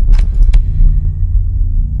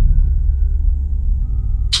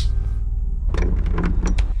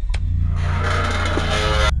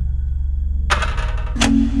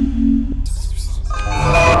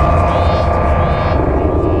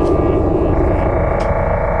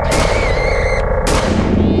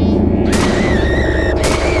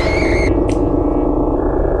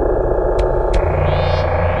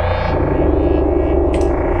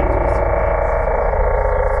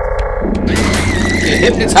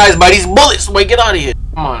 Hypnotized by these bullets. Wait, get out of here.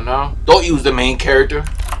 Come on now. Don't use the main character.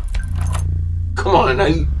 Come on now.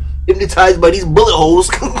 You hypnotized by these bullet holes.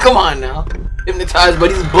 Come on now. Hypnotized by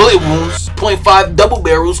these bullet wounds. 0.5 double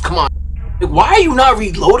barrels. Come on. Like, why are you not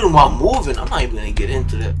reloading while moving? I'm not even gonna get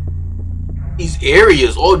into that. These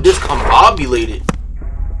areas all discombobulated.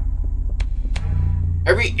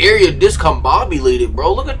 Every area discombobulated,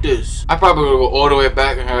 bro. Look at this. I probably gotta go all the way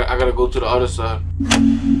back and I gotta go to the other side.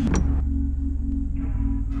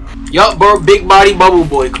 Yup, bro, big body bubble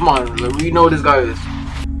boy. Come on, we know this guy is.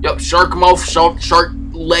 Yup, shark mouth, shark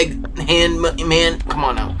leg, hand man. Come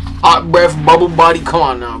on now. Hot breath, bubble body. Come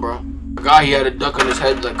on now, bro. The guy, he had a duck on his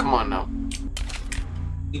head. Like, come on now.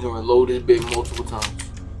 He can reload his bit multiple times.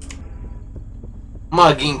 I'm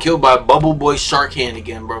not getting killed by bubble boy shark hand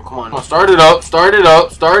again, bro. Come on. Start it up. Start it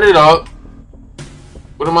up. Start it up.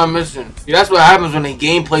 What am I missing? See, that's what happens when the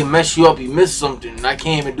gameplay mess you up. You miss something, and I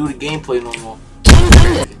can't even do the gameplay no more.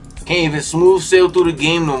 Can't even smooth sail through the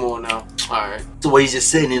game no more now. Alright. So he's just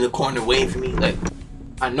sitting in the corner waiting for me. Like,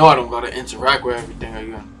 I know I don't gotta interact with everything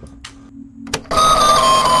again.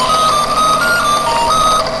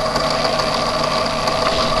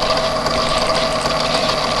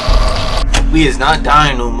 We is not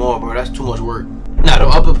dying no more, bro. That's too much work. Now the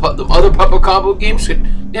other Pepper combo games, yeah,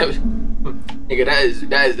 nigga, that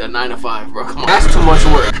is the 9 to 5, bro. Come on, that's too much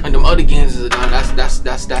work. And them other games is a 9. That's a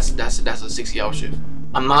 60-hour shift.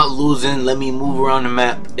 I'm not losing. Let me move around the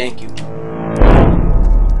map. Thank you.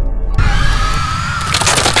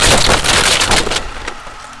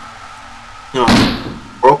 You know,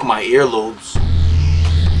 broke my earlobes.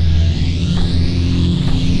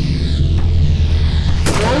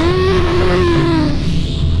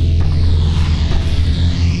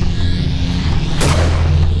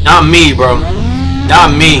 Not me, bro.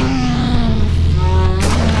 Not me.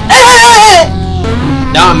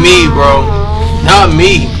 Not me, bro. Not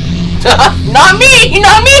me. Not me.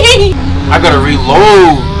 Not me. I gotta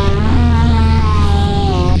reload.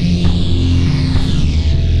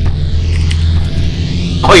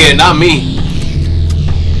 Oh yeah, not me.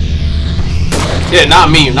 Yeah, not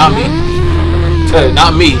me. Not me.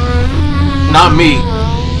 Not me. Not me.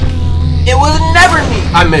 It was never me.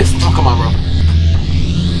 I missed. Oh, come on, bro.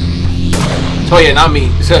 Oh yeah, not me.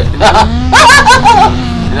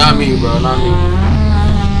 Not me, bro. Not me.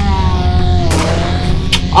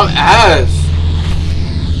 I'm ass.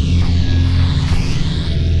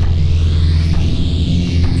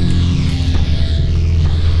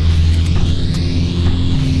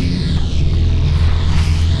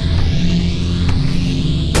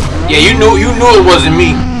 Yeah, you knew it wasn't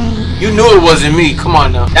me. You knew it wasn't me. Come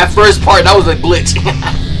on now. That first part, that was a glitch.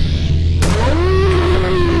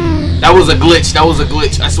 That was a glitch. That was a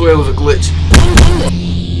glitch. I swear it was a glitch.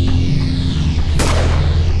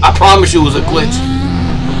 I promise you it was a glitch.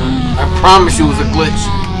 I promise you it was a glitch.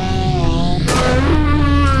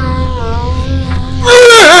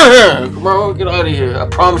 Bro, get out of here. I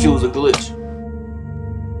promise you it was a glitch.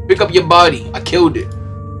 Pick up your body. I killed it.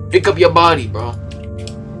 Pick up your body, bro.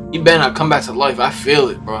 You better not come back to life. I feel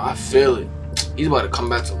it, bro. I feel it. He's about to come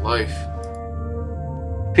back to life.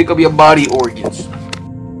 Pick up your body organs.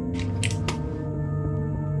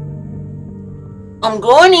 I'm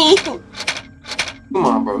going in. Come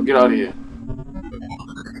on, bro. Get out of here.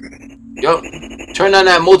 Yup. Turn on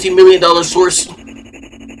that multi-million-dollar source.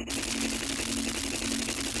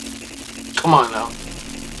 Come on now.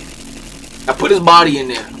 I put his body in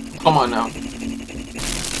there. Come on now.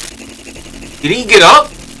 Did he get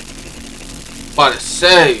up? About to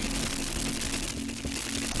say.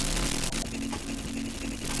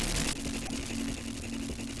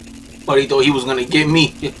 But he thought he was gonna get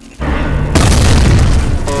me.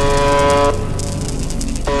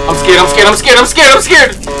 I'm scared, I'm scared, I'm scared, I'm scared, I'm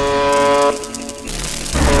scared!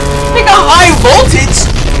 Nigga, high voltage?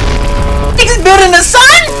 Niggas building the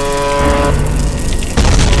sun?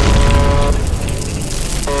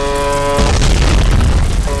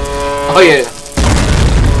 Oh yeah.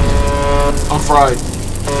 I'm fried.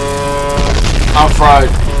 I'm fried.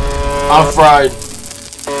 I'm fried.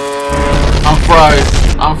 I'm fried.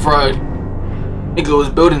 I'm fried. Nigga was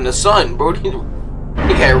building the sun, bro.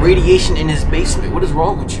 Nigga had radiation in his basement. What is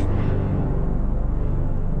wrong with you?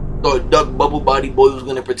 Thought a duck bubble body boy was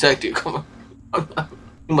gonna protect it. Come on.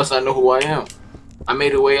 You must not know who I am. I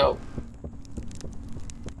made a way out.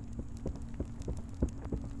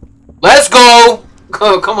 Let's go!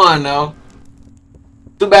 Come on now.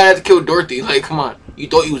 Too bad I had to kill Dorothy. Like, come on. You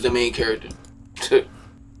thought you was the main character.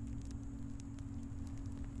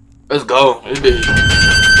 Let's go.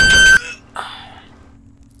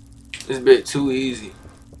 This bit too easy.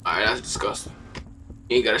 Alright, that's disgusting.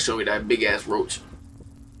 You ain't gotta show me that big ass roach.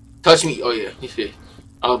 Touch me. Oh yeah.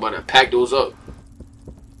 I was about to pack those up.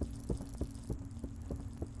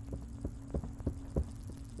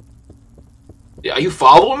 Yeah, are you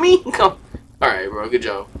following me? Come. Alright, bro. Good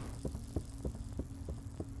job.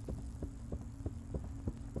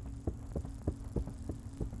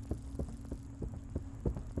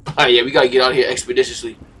 Alright, yeah, we gotta get out of here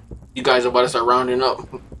expeditiously. You guys are about to start rounding up.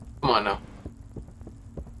 Come on now.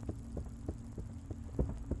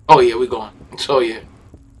 Oh yeah, we going. Oh yeah.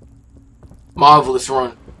 Marvelous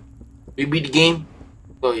run. We beat the game?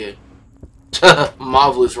 Oh yeah.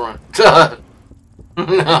 Marvelous run. Come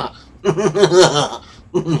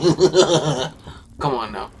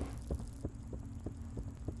on now.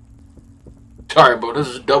 Sorry, bro. This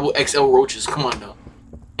is double XL roaches. Come on now.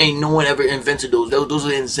 Ain't no one ever invented those. Those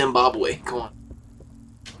are in Zimbabwe. Come on.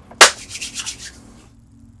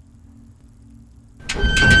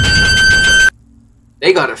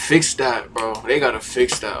 They gotta fix that, bro. They gotta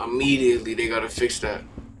fix that. Immediately, they gotta fix that.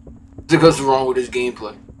 What's wrong with this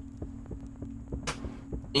gameplay?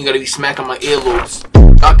 You gotta be smacking my earlobes.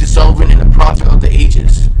 Dr. Sullivan and the prophet of the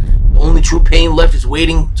ages. The only true pain left is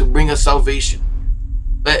waiting to bring us salvation.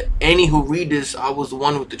 Let any who read this, I was the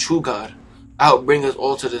one with the true God. I help bring us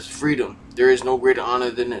all to this freedom. There is no greater honor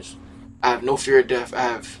than this. I have no fear of death. I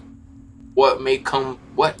have what may come.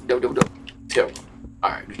 What? Terrible.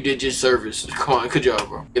 Alright, you did your service. Come on, good job,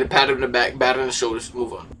 bro. Get a pat on the back, bat on the shoulders.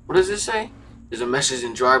 Move on. What does it say? There's a message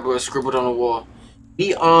in dry blood scribbled on the wall.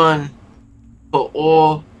 Be on for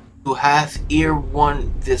all who hath ear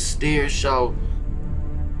one. This stair shall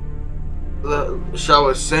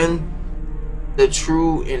ascend the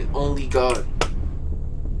true and only God.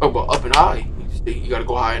 Oh, but up and high. You gotta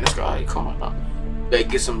go high in the sky. Come on now. Gotta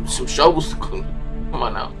get some shovels. Come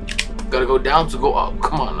on now. Gotta go down to go up.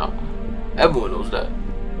 Come on now. Everyone knows that.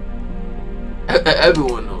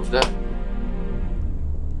 Everyone knows that.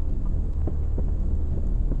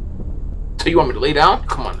 So you want me to lay down?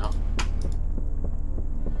 Come on now.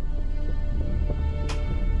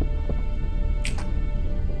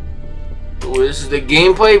 So this is the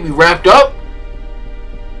gameplay. We wrapped up.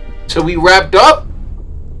 So we wrapped up?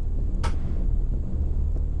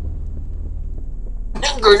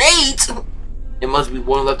 Grenades? It must be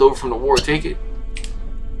one left over from the war. Take it.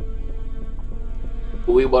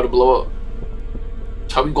 But we about to blow up.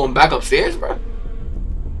 How we going back upstairs, bro?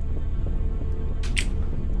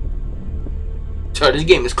 Sorry, this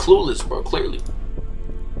game is clueless, bro. Clearly.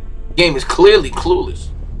 Game is clearly clueless.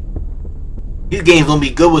 These games gonna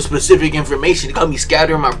be good with specific information. They got me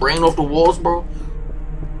scattering my brain off the walls, bro.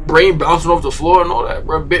 Brain bouncing off the floor and all that,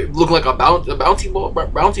 bro. Looking like a bouncy ball, bro.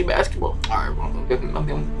 Bouncy basketball. Alright, bro. Let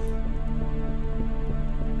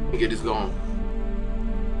me get this going.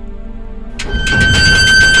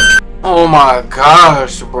 Oh my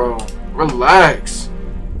gosh, bro. Relax.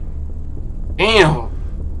 Damn.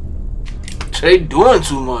 They doing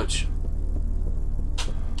too much.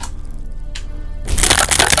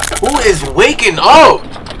 Who is waking up?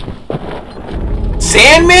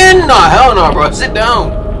 Sandman? Nah, hell no, bro. Sit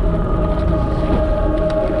down.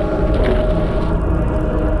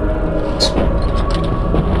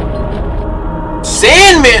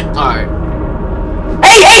 Sandman! Alright.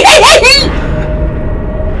 Hey, hey, hey, hey, hey!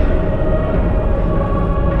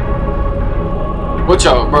 Watch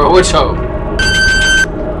out, bro. Watch out.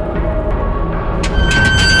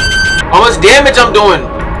 How much damage I'm doing?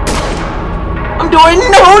 I'm doing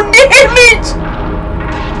no damage!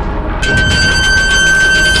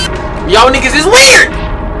 Y'all niggas is weird!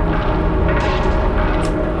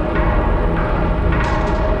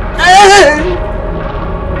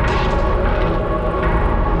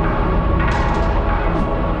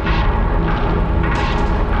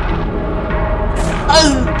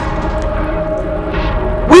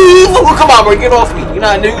 Oh, come on, bro, get off me. You're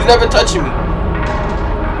not news, never touching me.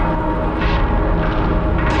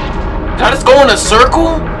 Did I just go in a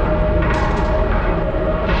circle?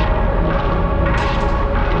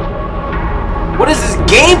 What is this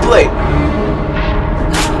gameplay?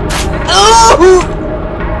 Oh!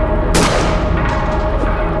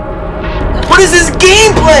 What is this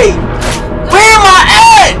gameplay? Where am I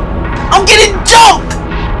at? I'm getting jumped!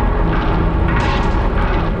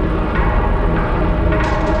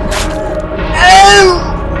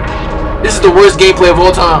 This is the worst gameplay of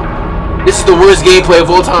all time. This is the worst gameplay of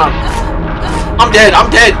all time. I'm dead. I'm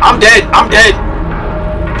dead. I'm dead. I'm dead.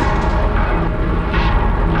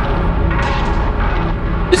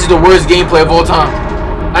 This is the worst gameplay of all time.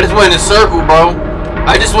 I just went in a circle, bro.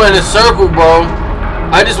 I just went in a circle, bro.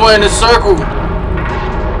 I just went in a circle.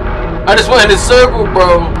 I just went in a circle,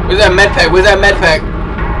 bro. Where's that med pack? Where's that med pack?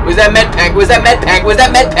 Where's that med pack? Where's that med pack? Where's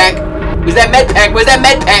that med pack? Where's that med pack? Where's that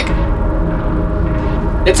med pack?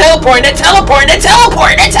 They're teleporting, they're teleporting, they're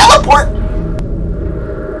teleporting, they're teleporting!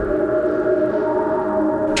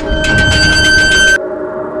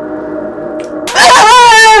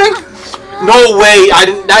 No way,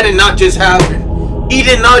 that did not just happen. He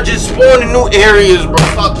did not just spawn in new areas, bro.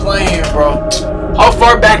 Stop playing, bro. How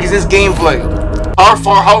far back is this gameplay? How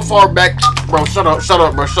far back? Bro, shut up,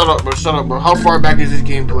 bro, bro. How far back is this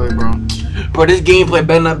gameplay, bro? Bro, this gameplay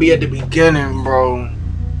better not be at the beginning, bro.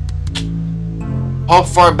 How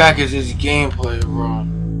far back is this gameplay, bro?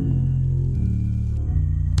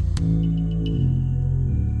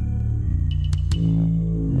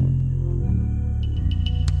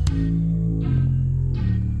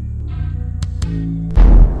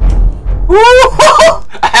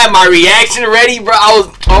 I had my reaction ready, bro. I was,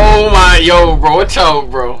 oh my, yo, bro. Watch out,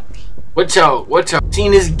 bro. Watch out.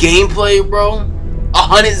 Seen this gameplay, bro?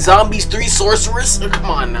 100 zombies, 3 sorcerers? Come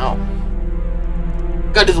on now.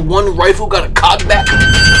 Got this one rifle, got a cock back.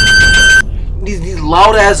 These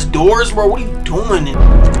loud ass doors, bro. What are you doing?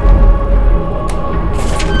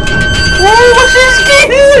 Whoa, what's this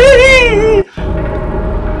game?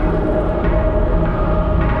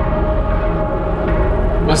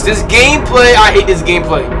 What's this gameplay? I hate this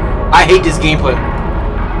gameplay. I hate this gameplay.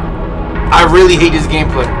 I really hate this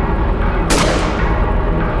gameplay.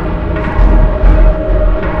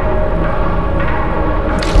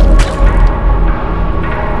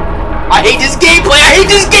 I hate this gameplay! I hate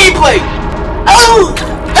this gameplay! Oh!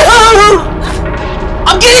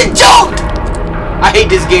 I'm getting jumped! I hate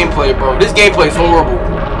this gameplay, bro. This gameplay is horrible.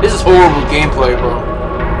 This is horrible gameplay, bro.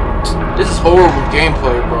 This is horrible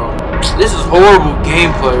gameplay, bro. This is horrible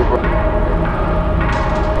gameplay, bro.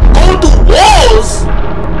 Going through walls?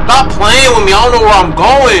 Stop playing with me. I don't know where I'm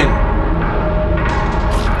going.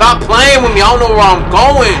 Stop playing with me. I don't know where I'm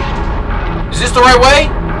going. Is this the right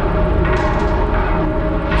way?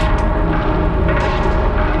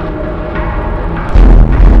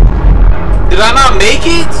 Did I not make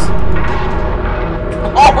it?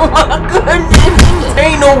 Oh my goodness! There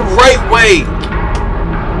ain't no right way.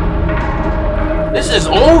 This is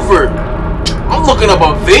over. I'm looking up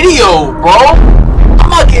a video, bro. I'm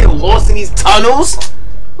not getting lost in these tunnels.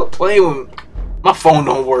 I'm playing with my phone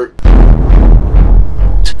don't work.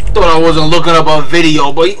 Thought I wasn't looking up a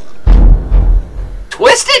video, but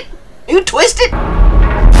twisted? You twisted?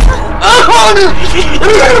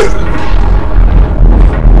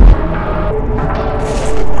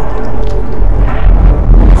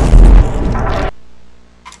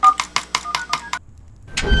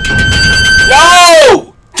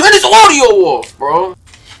 Yo! Turn this audio off, bro.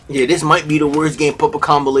 Yeah, this might be the worst game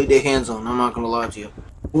Puppacombo laid their hands on. I'm not gonna lie to you.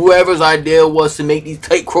 Whoever's idea was to make these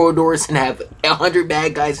tight corridors and have 100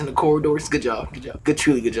 bad guys in the corridors. Good job, good job.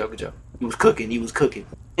 Truly good job, good job. He was cooking,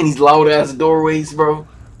 And these loud ass doorways, bro.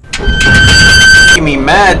 Get me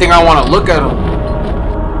mad, think I wanna look at him.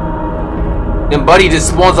 Then Buddy just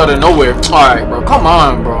spawns out of nowhere. Alright, bro, come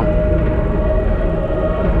on, bro.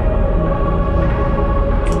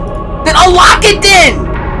 Then unlock it then!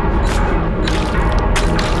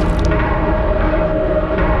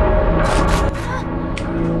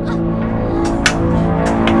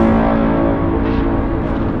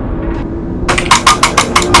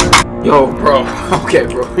 Yo, bro. Okay,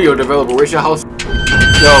 bro. Yo, developer, where's your house? Yo,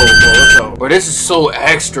 bro, what's up? Bro, this is so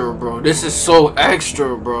extra, bro. This is so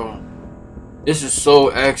extra, bro. This is so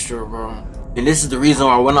extra, bro. And this is the reason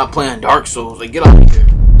why we're not playing Dark Souls. Like, get out of here.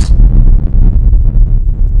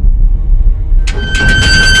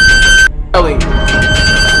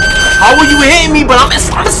 How are you hitting me? But I'm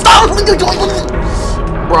stop.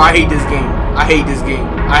 Bro, I hate this game. I hate this game.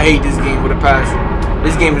 I hate this game with a passion.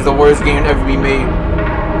 This game is the worst game ever be made.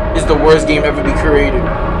 It's the worst game ever be created.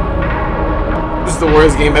 This is the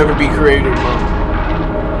worst game ever be created, bro.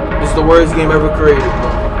 This is the worst game ever created,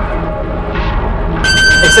 bro.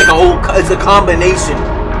 It's like it's a combination.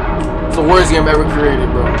 It's the worst game ever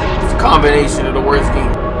created, bro. It's a combination of the worst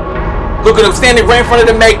game. Look at him standing right in front of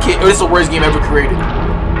the med kit. Oh, this is the worst game ever created.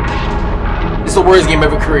 This is the worst game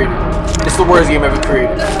ever created. This is the worst game ever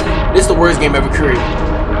created. This is the worst game ever created.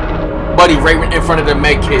 Buddy right in front of the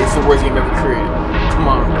med kit. It's the worst game ever created. Come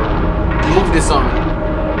on, bro. Move this on.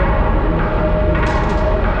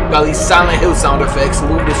 Got these Silent Hill sound effects.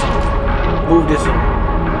 Move this on. Move this on.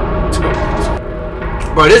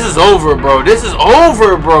 Bro, this is over, bro. This is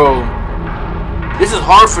over, bro. This is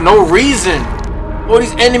hard for no reason. All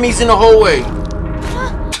these enemies in the hallway.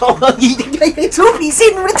 Oh, two-piece.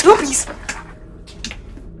 Hit me with a two-piece.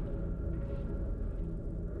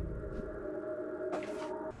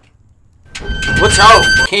 Watch out.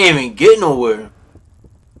 Can't even get nowhere.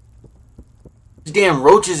 These damn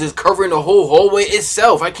roaches is covering the whole hallway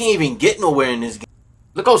itself. I can't even get nowhere in this game.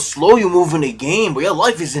 Look how slow you move in the game, but your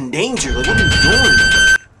life is in danger. Like, what are you doing?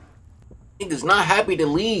 Nigga's not happy to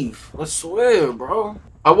leave. I swear, bro.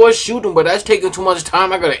 I was shooting, but that's taking too much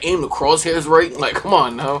time. I gotta aim the crosshairs right. Like, come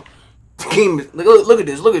on now. The game is, look at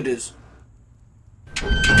this. Look at this.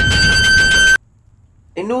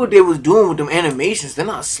 They knew what they was doing with them animations. They're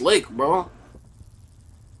not slick, bro.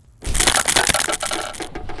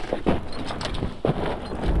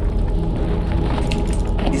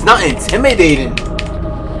 He's not intimidating.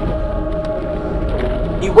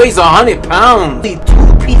 He weighs 100 pounds. He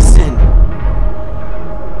two-piecing.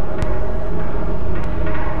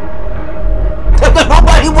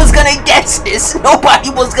 Nobody was gonna guess this. Nobody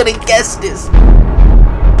was gonna guess this.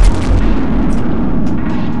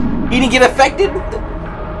 He didn't get affected?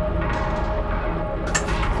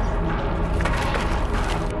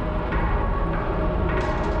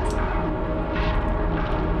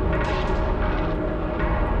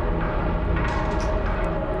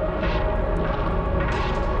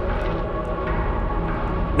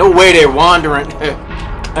 No way they're wandering.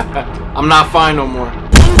 I'm not fine no more.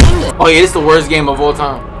 Oh yeah, this is the worst game of all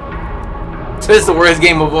time. This is the worst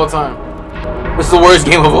game of all time. This is the worst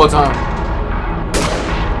game of all time.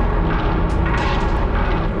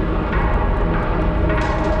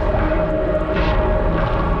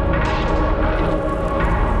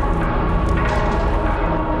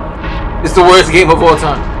 It's the worst game of all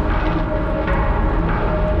time.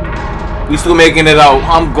 We still making it out.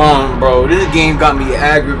 I'm gone, bro. This game got me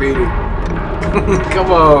aggravated.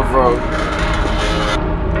 Come on, bro.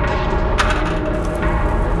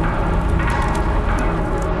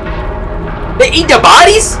 They eat their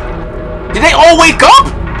bodies? Did they all wake up?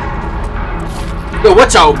 Yo,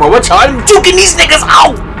 watch out, bro. Watch out. I'm juking these niggas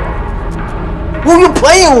out. Who you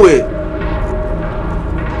playing with?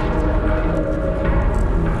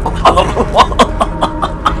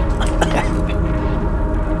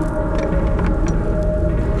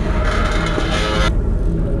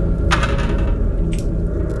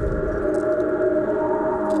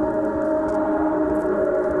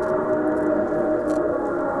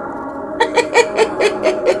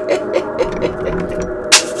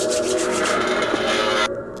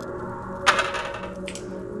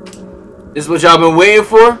 This is what y'all been waiting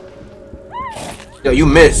for? Yo, you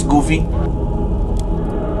missed, Goofy.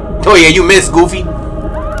 Oh yeah, you missed, Goofy.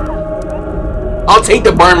 I'll take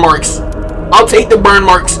the burn marks. I'll take the burn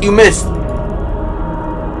marks. You missed.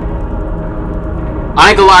 I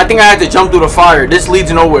ain't gonna lie, I think I had to jump through the fire. This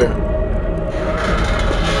leads nowhere.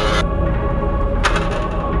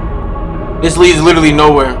 This leads literally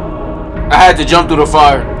nowhere. I had to jump through the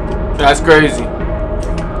fire. That's crazy.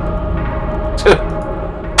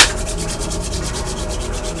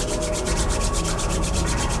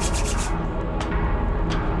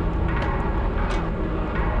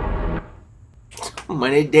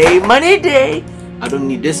 Money day, money day. I don't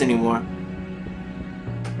need this anymore.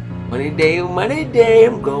 Money day,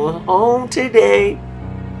 I'm going home today.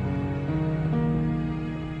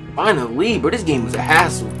 Finally, bro, this game was a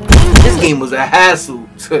hassle. This game was a hassle.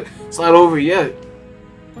 It's not over yet.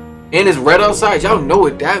 And it's red outside. Y'all know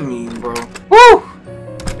what that means, bro. Woo!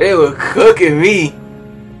 They were cooking me.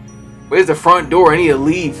 Where's the front door? I need to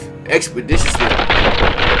leave expeditiously.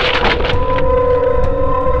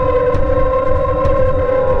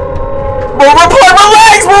 Bro,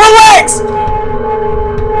 relax, bro, relax!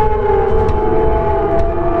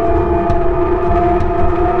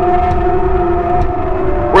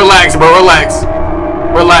 Relax, bro, relax.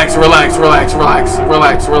 Relax, relax, relax, relax,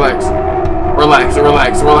 relax, relax. Relax,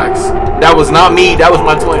 relax, relax. That was not me, that was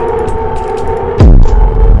my twin.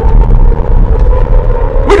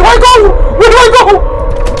 Where do I go? Where do I go?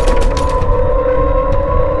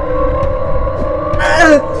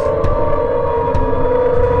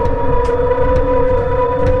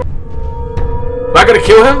 Am I gonna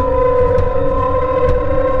kill him?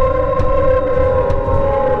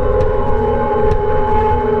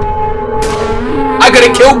 I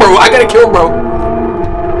gotta kill bro. I gotta kill bro.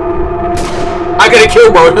 I gotta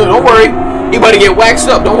kill bro. No, don't worry. He about to get waxed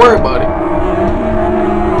up. Don't worry about it.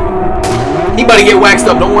 He about to get waxed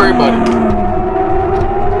up. Don't worry about it.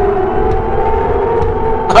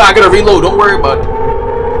 I gotta reload. Don't worry about it.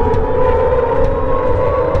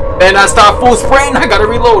 And I stop full sprinting. I gotta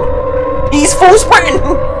reload. He's full sprinting.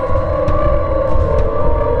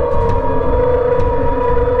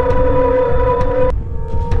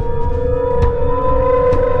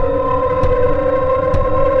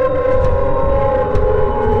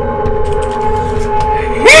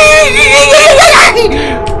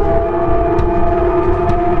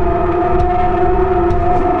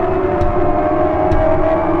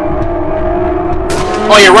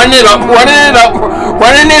 Oh yeah, running it up, running it up,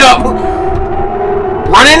 running it up,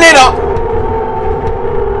 running it up.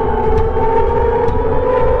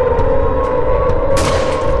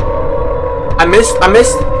 I missed, I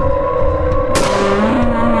missed.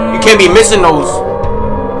 You can't be missing those.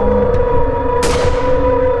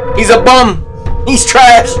 He's a bum. He's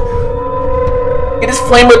trash. Get this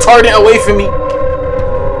flame retardant away from me.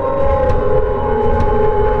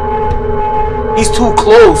 He's too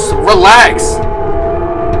close. Relax.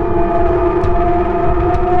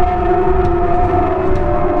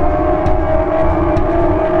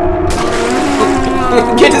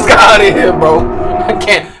 Get this guy out of here, bro. I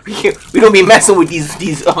can't. We don't be messing with these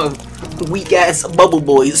weak ass bubble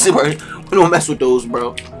boys. Right? We don't mess with those,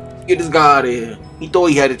 bro. Get this guy out of here. He thought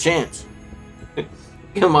he had a chance. Get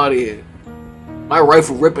him out of here. My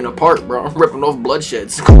rifle ripping apart, bro. I'm ripping off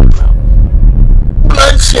bloodsheds. Come on now.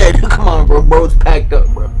 Bloodshed. Come on, bro. Bro's packed up,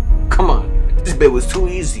 bro. Come on. This bit was too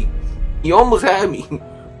easy. He almost had me.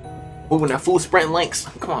 Moving that full sprint lengths.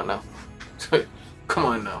 Come on now. Come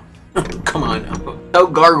on now. Come on now. Tell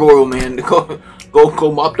Gargoyle man to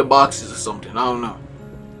go mop the boxes or something. I don't know.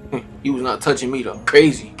 He was not touching me though.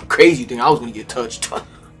 Crazy thing. I was gonna get touched.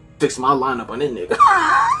 Fix my lineup on this nigga.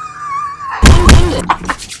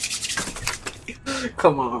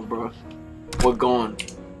 Come on, bro. We're gone.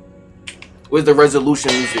 Where's the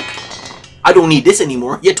resolution music? I don't need this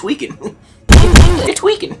anymore. You're tweaking. You're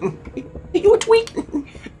tweaking. You're tweaking.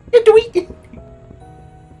 You're tweaking.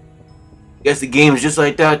 Guess the game is just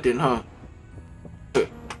like that then, huh?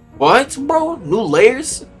 What, bro? New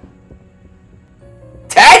layers?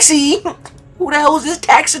 Taxi? Who the hell is this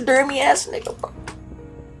taxidermy ass nigga, bro?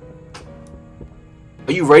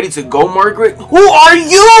 Are you ready to go, Margaret? Who are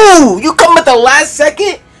you? You come at the last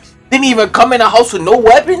second? Didn't even come in a house with no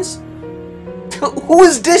weapons? Who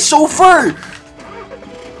is this chauffeur?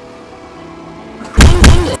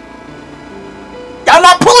 Y'all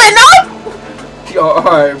not pulling up? Yo,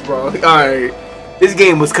 alright, bro. Alright. This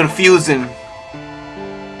game was confusing.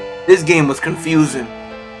 This game was confusing.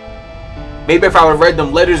 Maybe if I would have read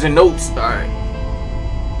them letters and notes. Alright.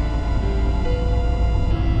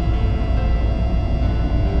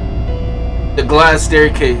 The glass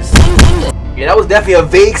staircase. Yeah, that was definitely a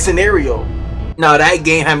vague scenario. Now that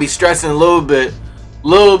game had me stressing a little bit.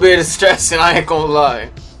 Little bit of stressing, I ain't gonna lie.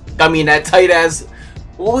 I mean, that tight ass.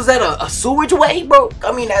 What was that? A sewage way, bro?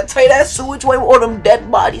 I mean, that tight ass sewage way with all them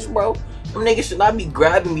dead bodies, bro. Them niggas should not be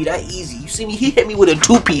grabbing me that easy. You see me? He hit me with a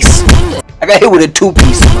 2-piece. I got hit with a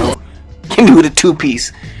 2-piece, bro. Hit me with a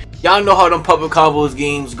 2-piece. Y'all know how them public combos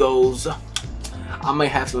games goes. I might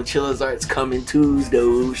have some Chillers Arts coming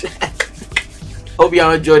Tuesdays. Hope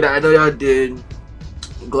y'all enjoyed that. I know y'all did.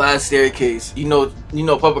 Glass staircase. You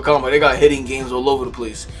know, public combo. They got hitting games all over the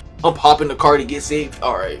place. I'm popping the car to get saved.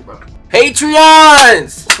 All right, bro.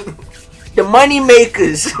 Patreons, the money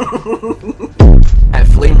makers. That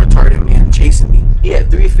flame retardant man chasing me. He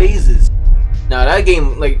had 3 phases. Now that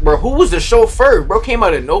game, like, bro, who was the chauffeur? Bro came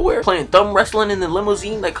out of nowhere playing thumb wrestling in the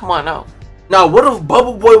limousine. Like, come on now. Now, what if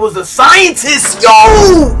Bubble Boy was a scientist, yo?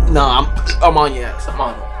 Nah, I'm on your ass. I'm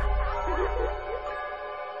on him.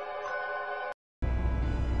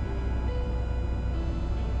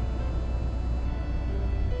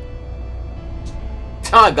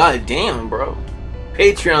 Oh, god damn, bro.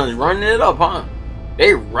 Patreon's running it up, huh?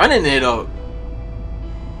 They running it up.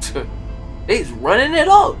 They's running it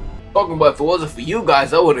up. Talking about if it wasn't for you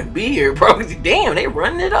guys, I wouldn't be here, bro. Damn, they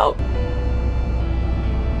running it up.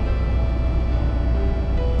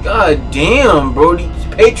 God damn, bro. These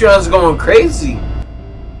Patreons going crazy.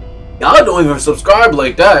 Y'all don't even subscribe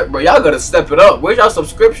like that, bro. Y'all gotta step it up. Where's y'all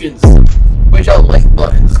subscriptions? Where's y'all like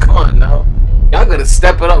buttons? Come on now. Y'all gotta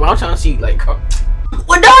step it up. I'm trying to see, like,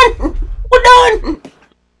 we're done! We're done!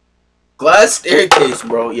 Glass staircase,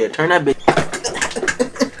 bro. Yeah, turn that bitch.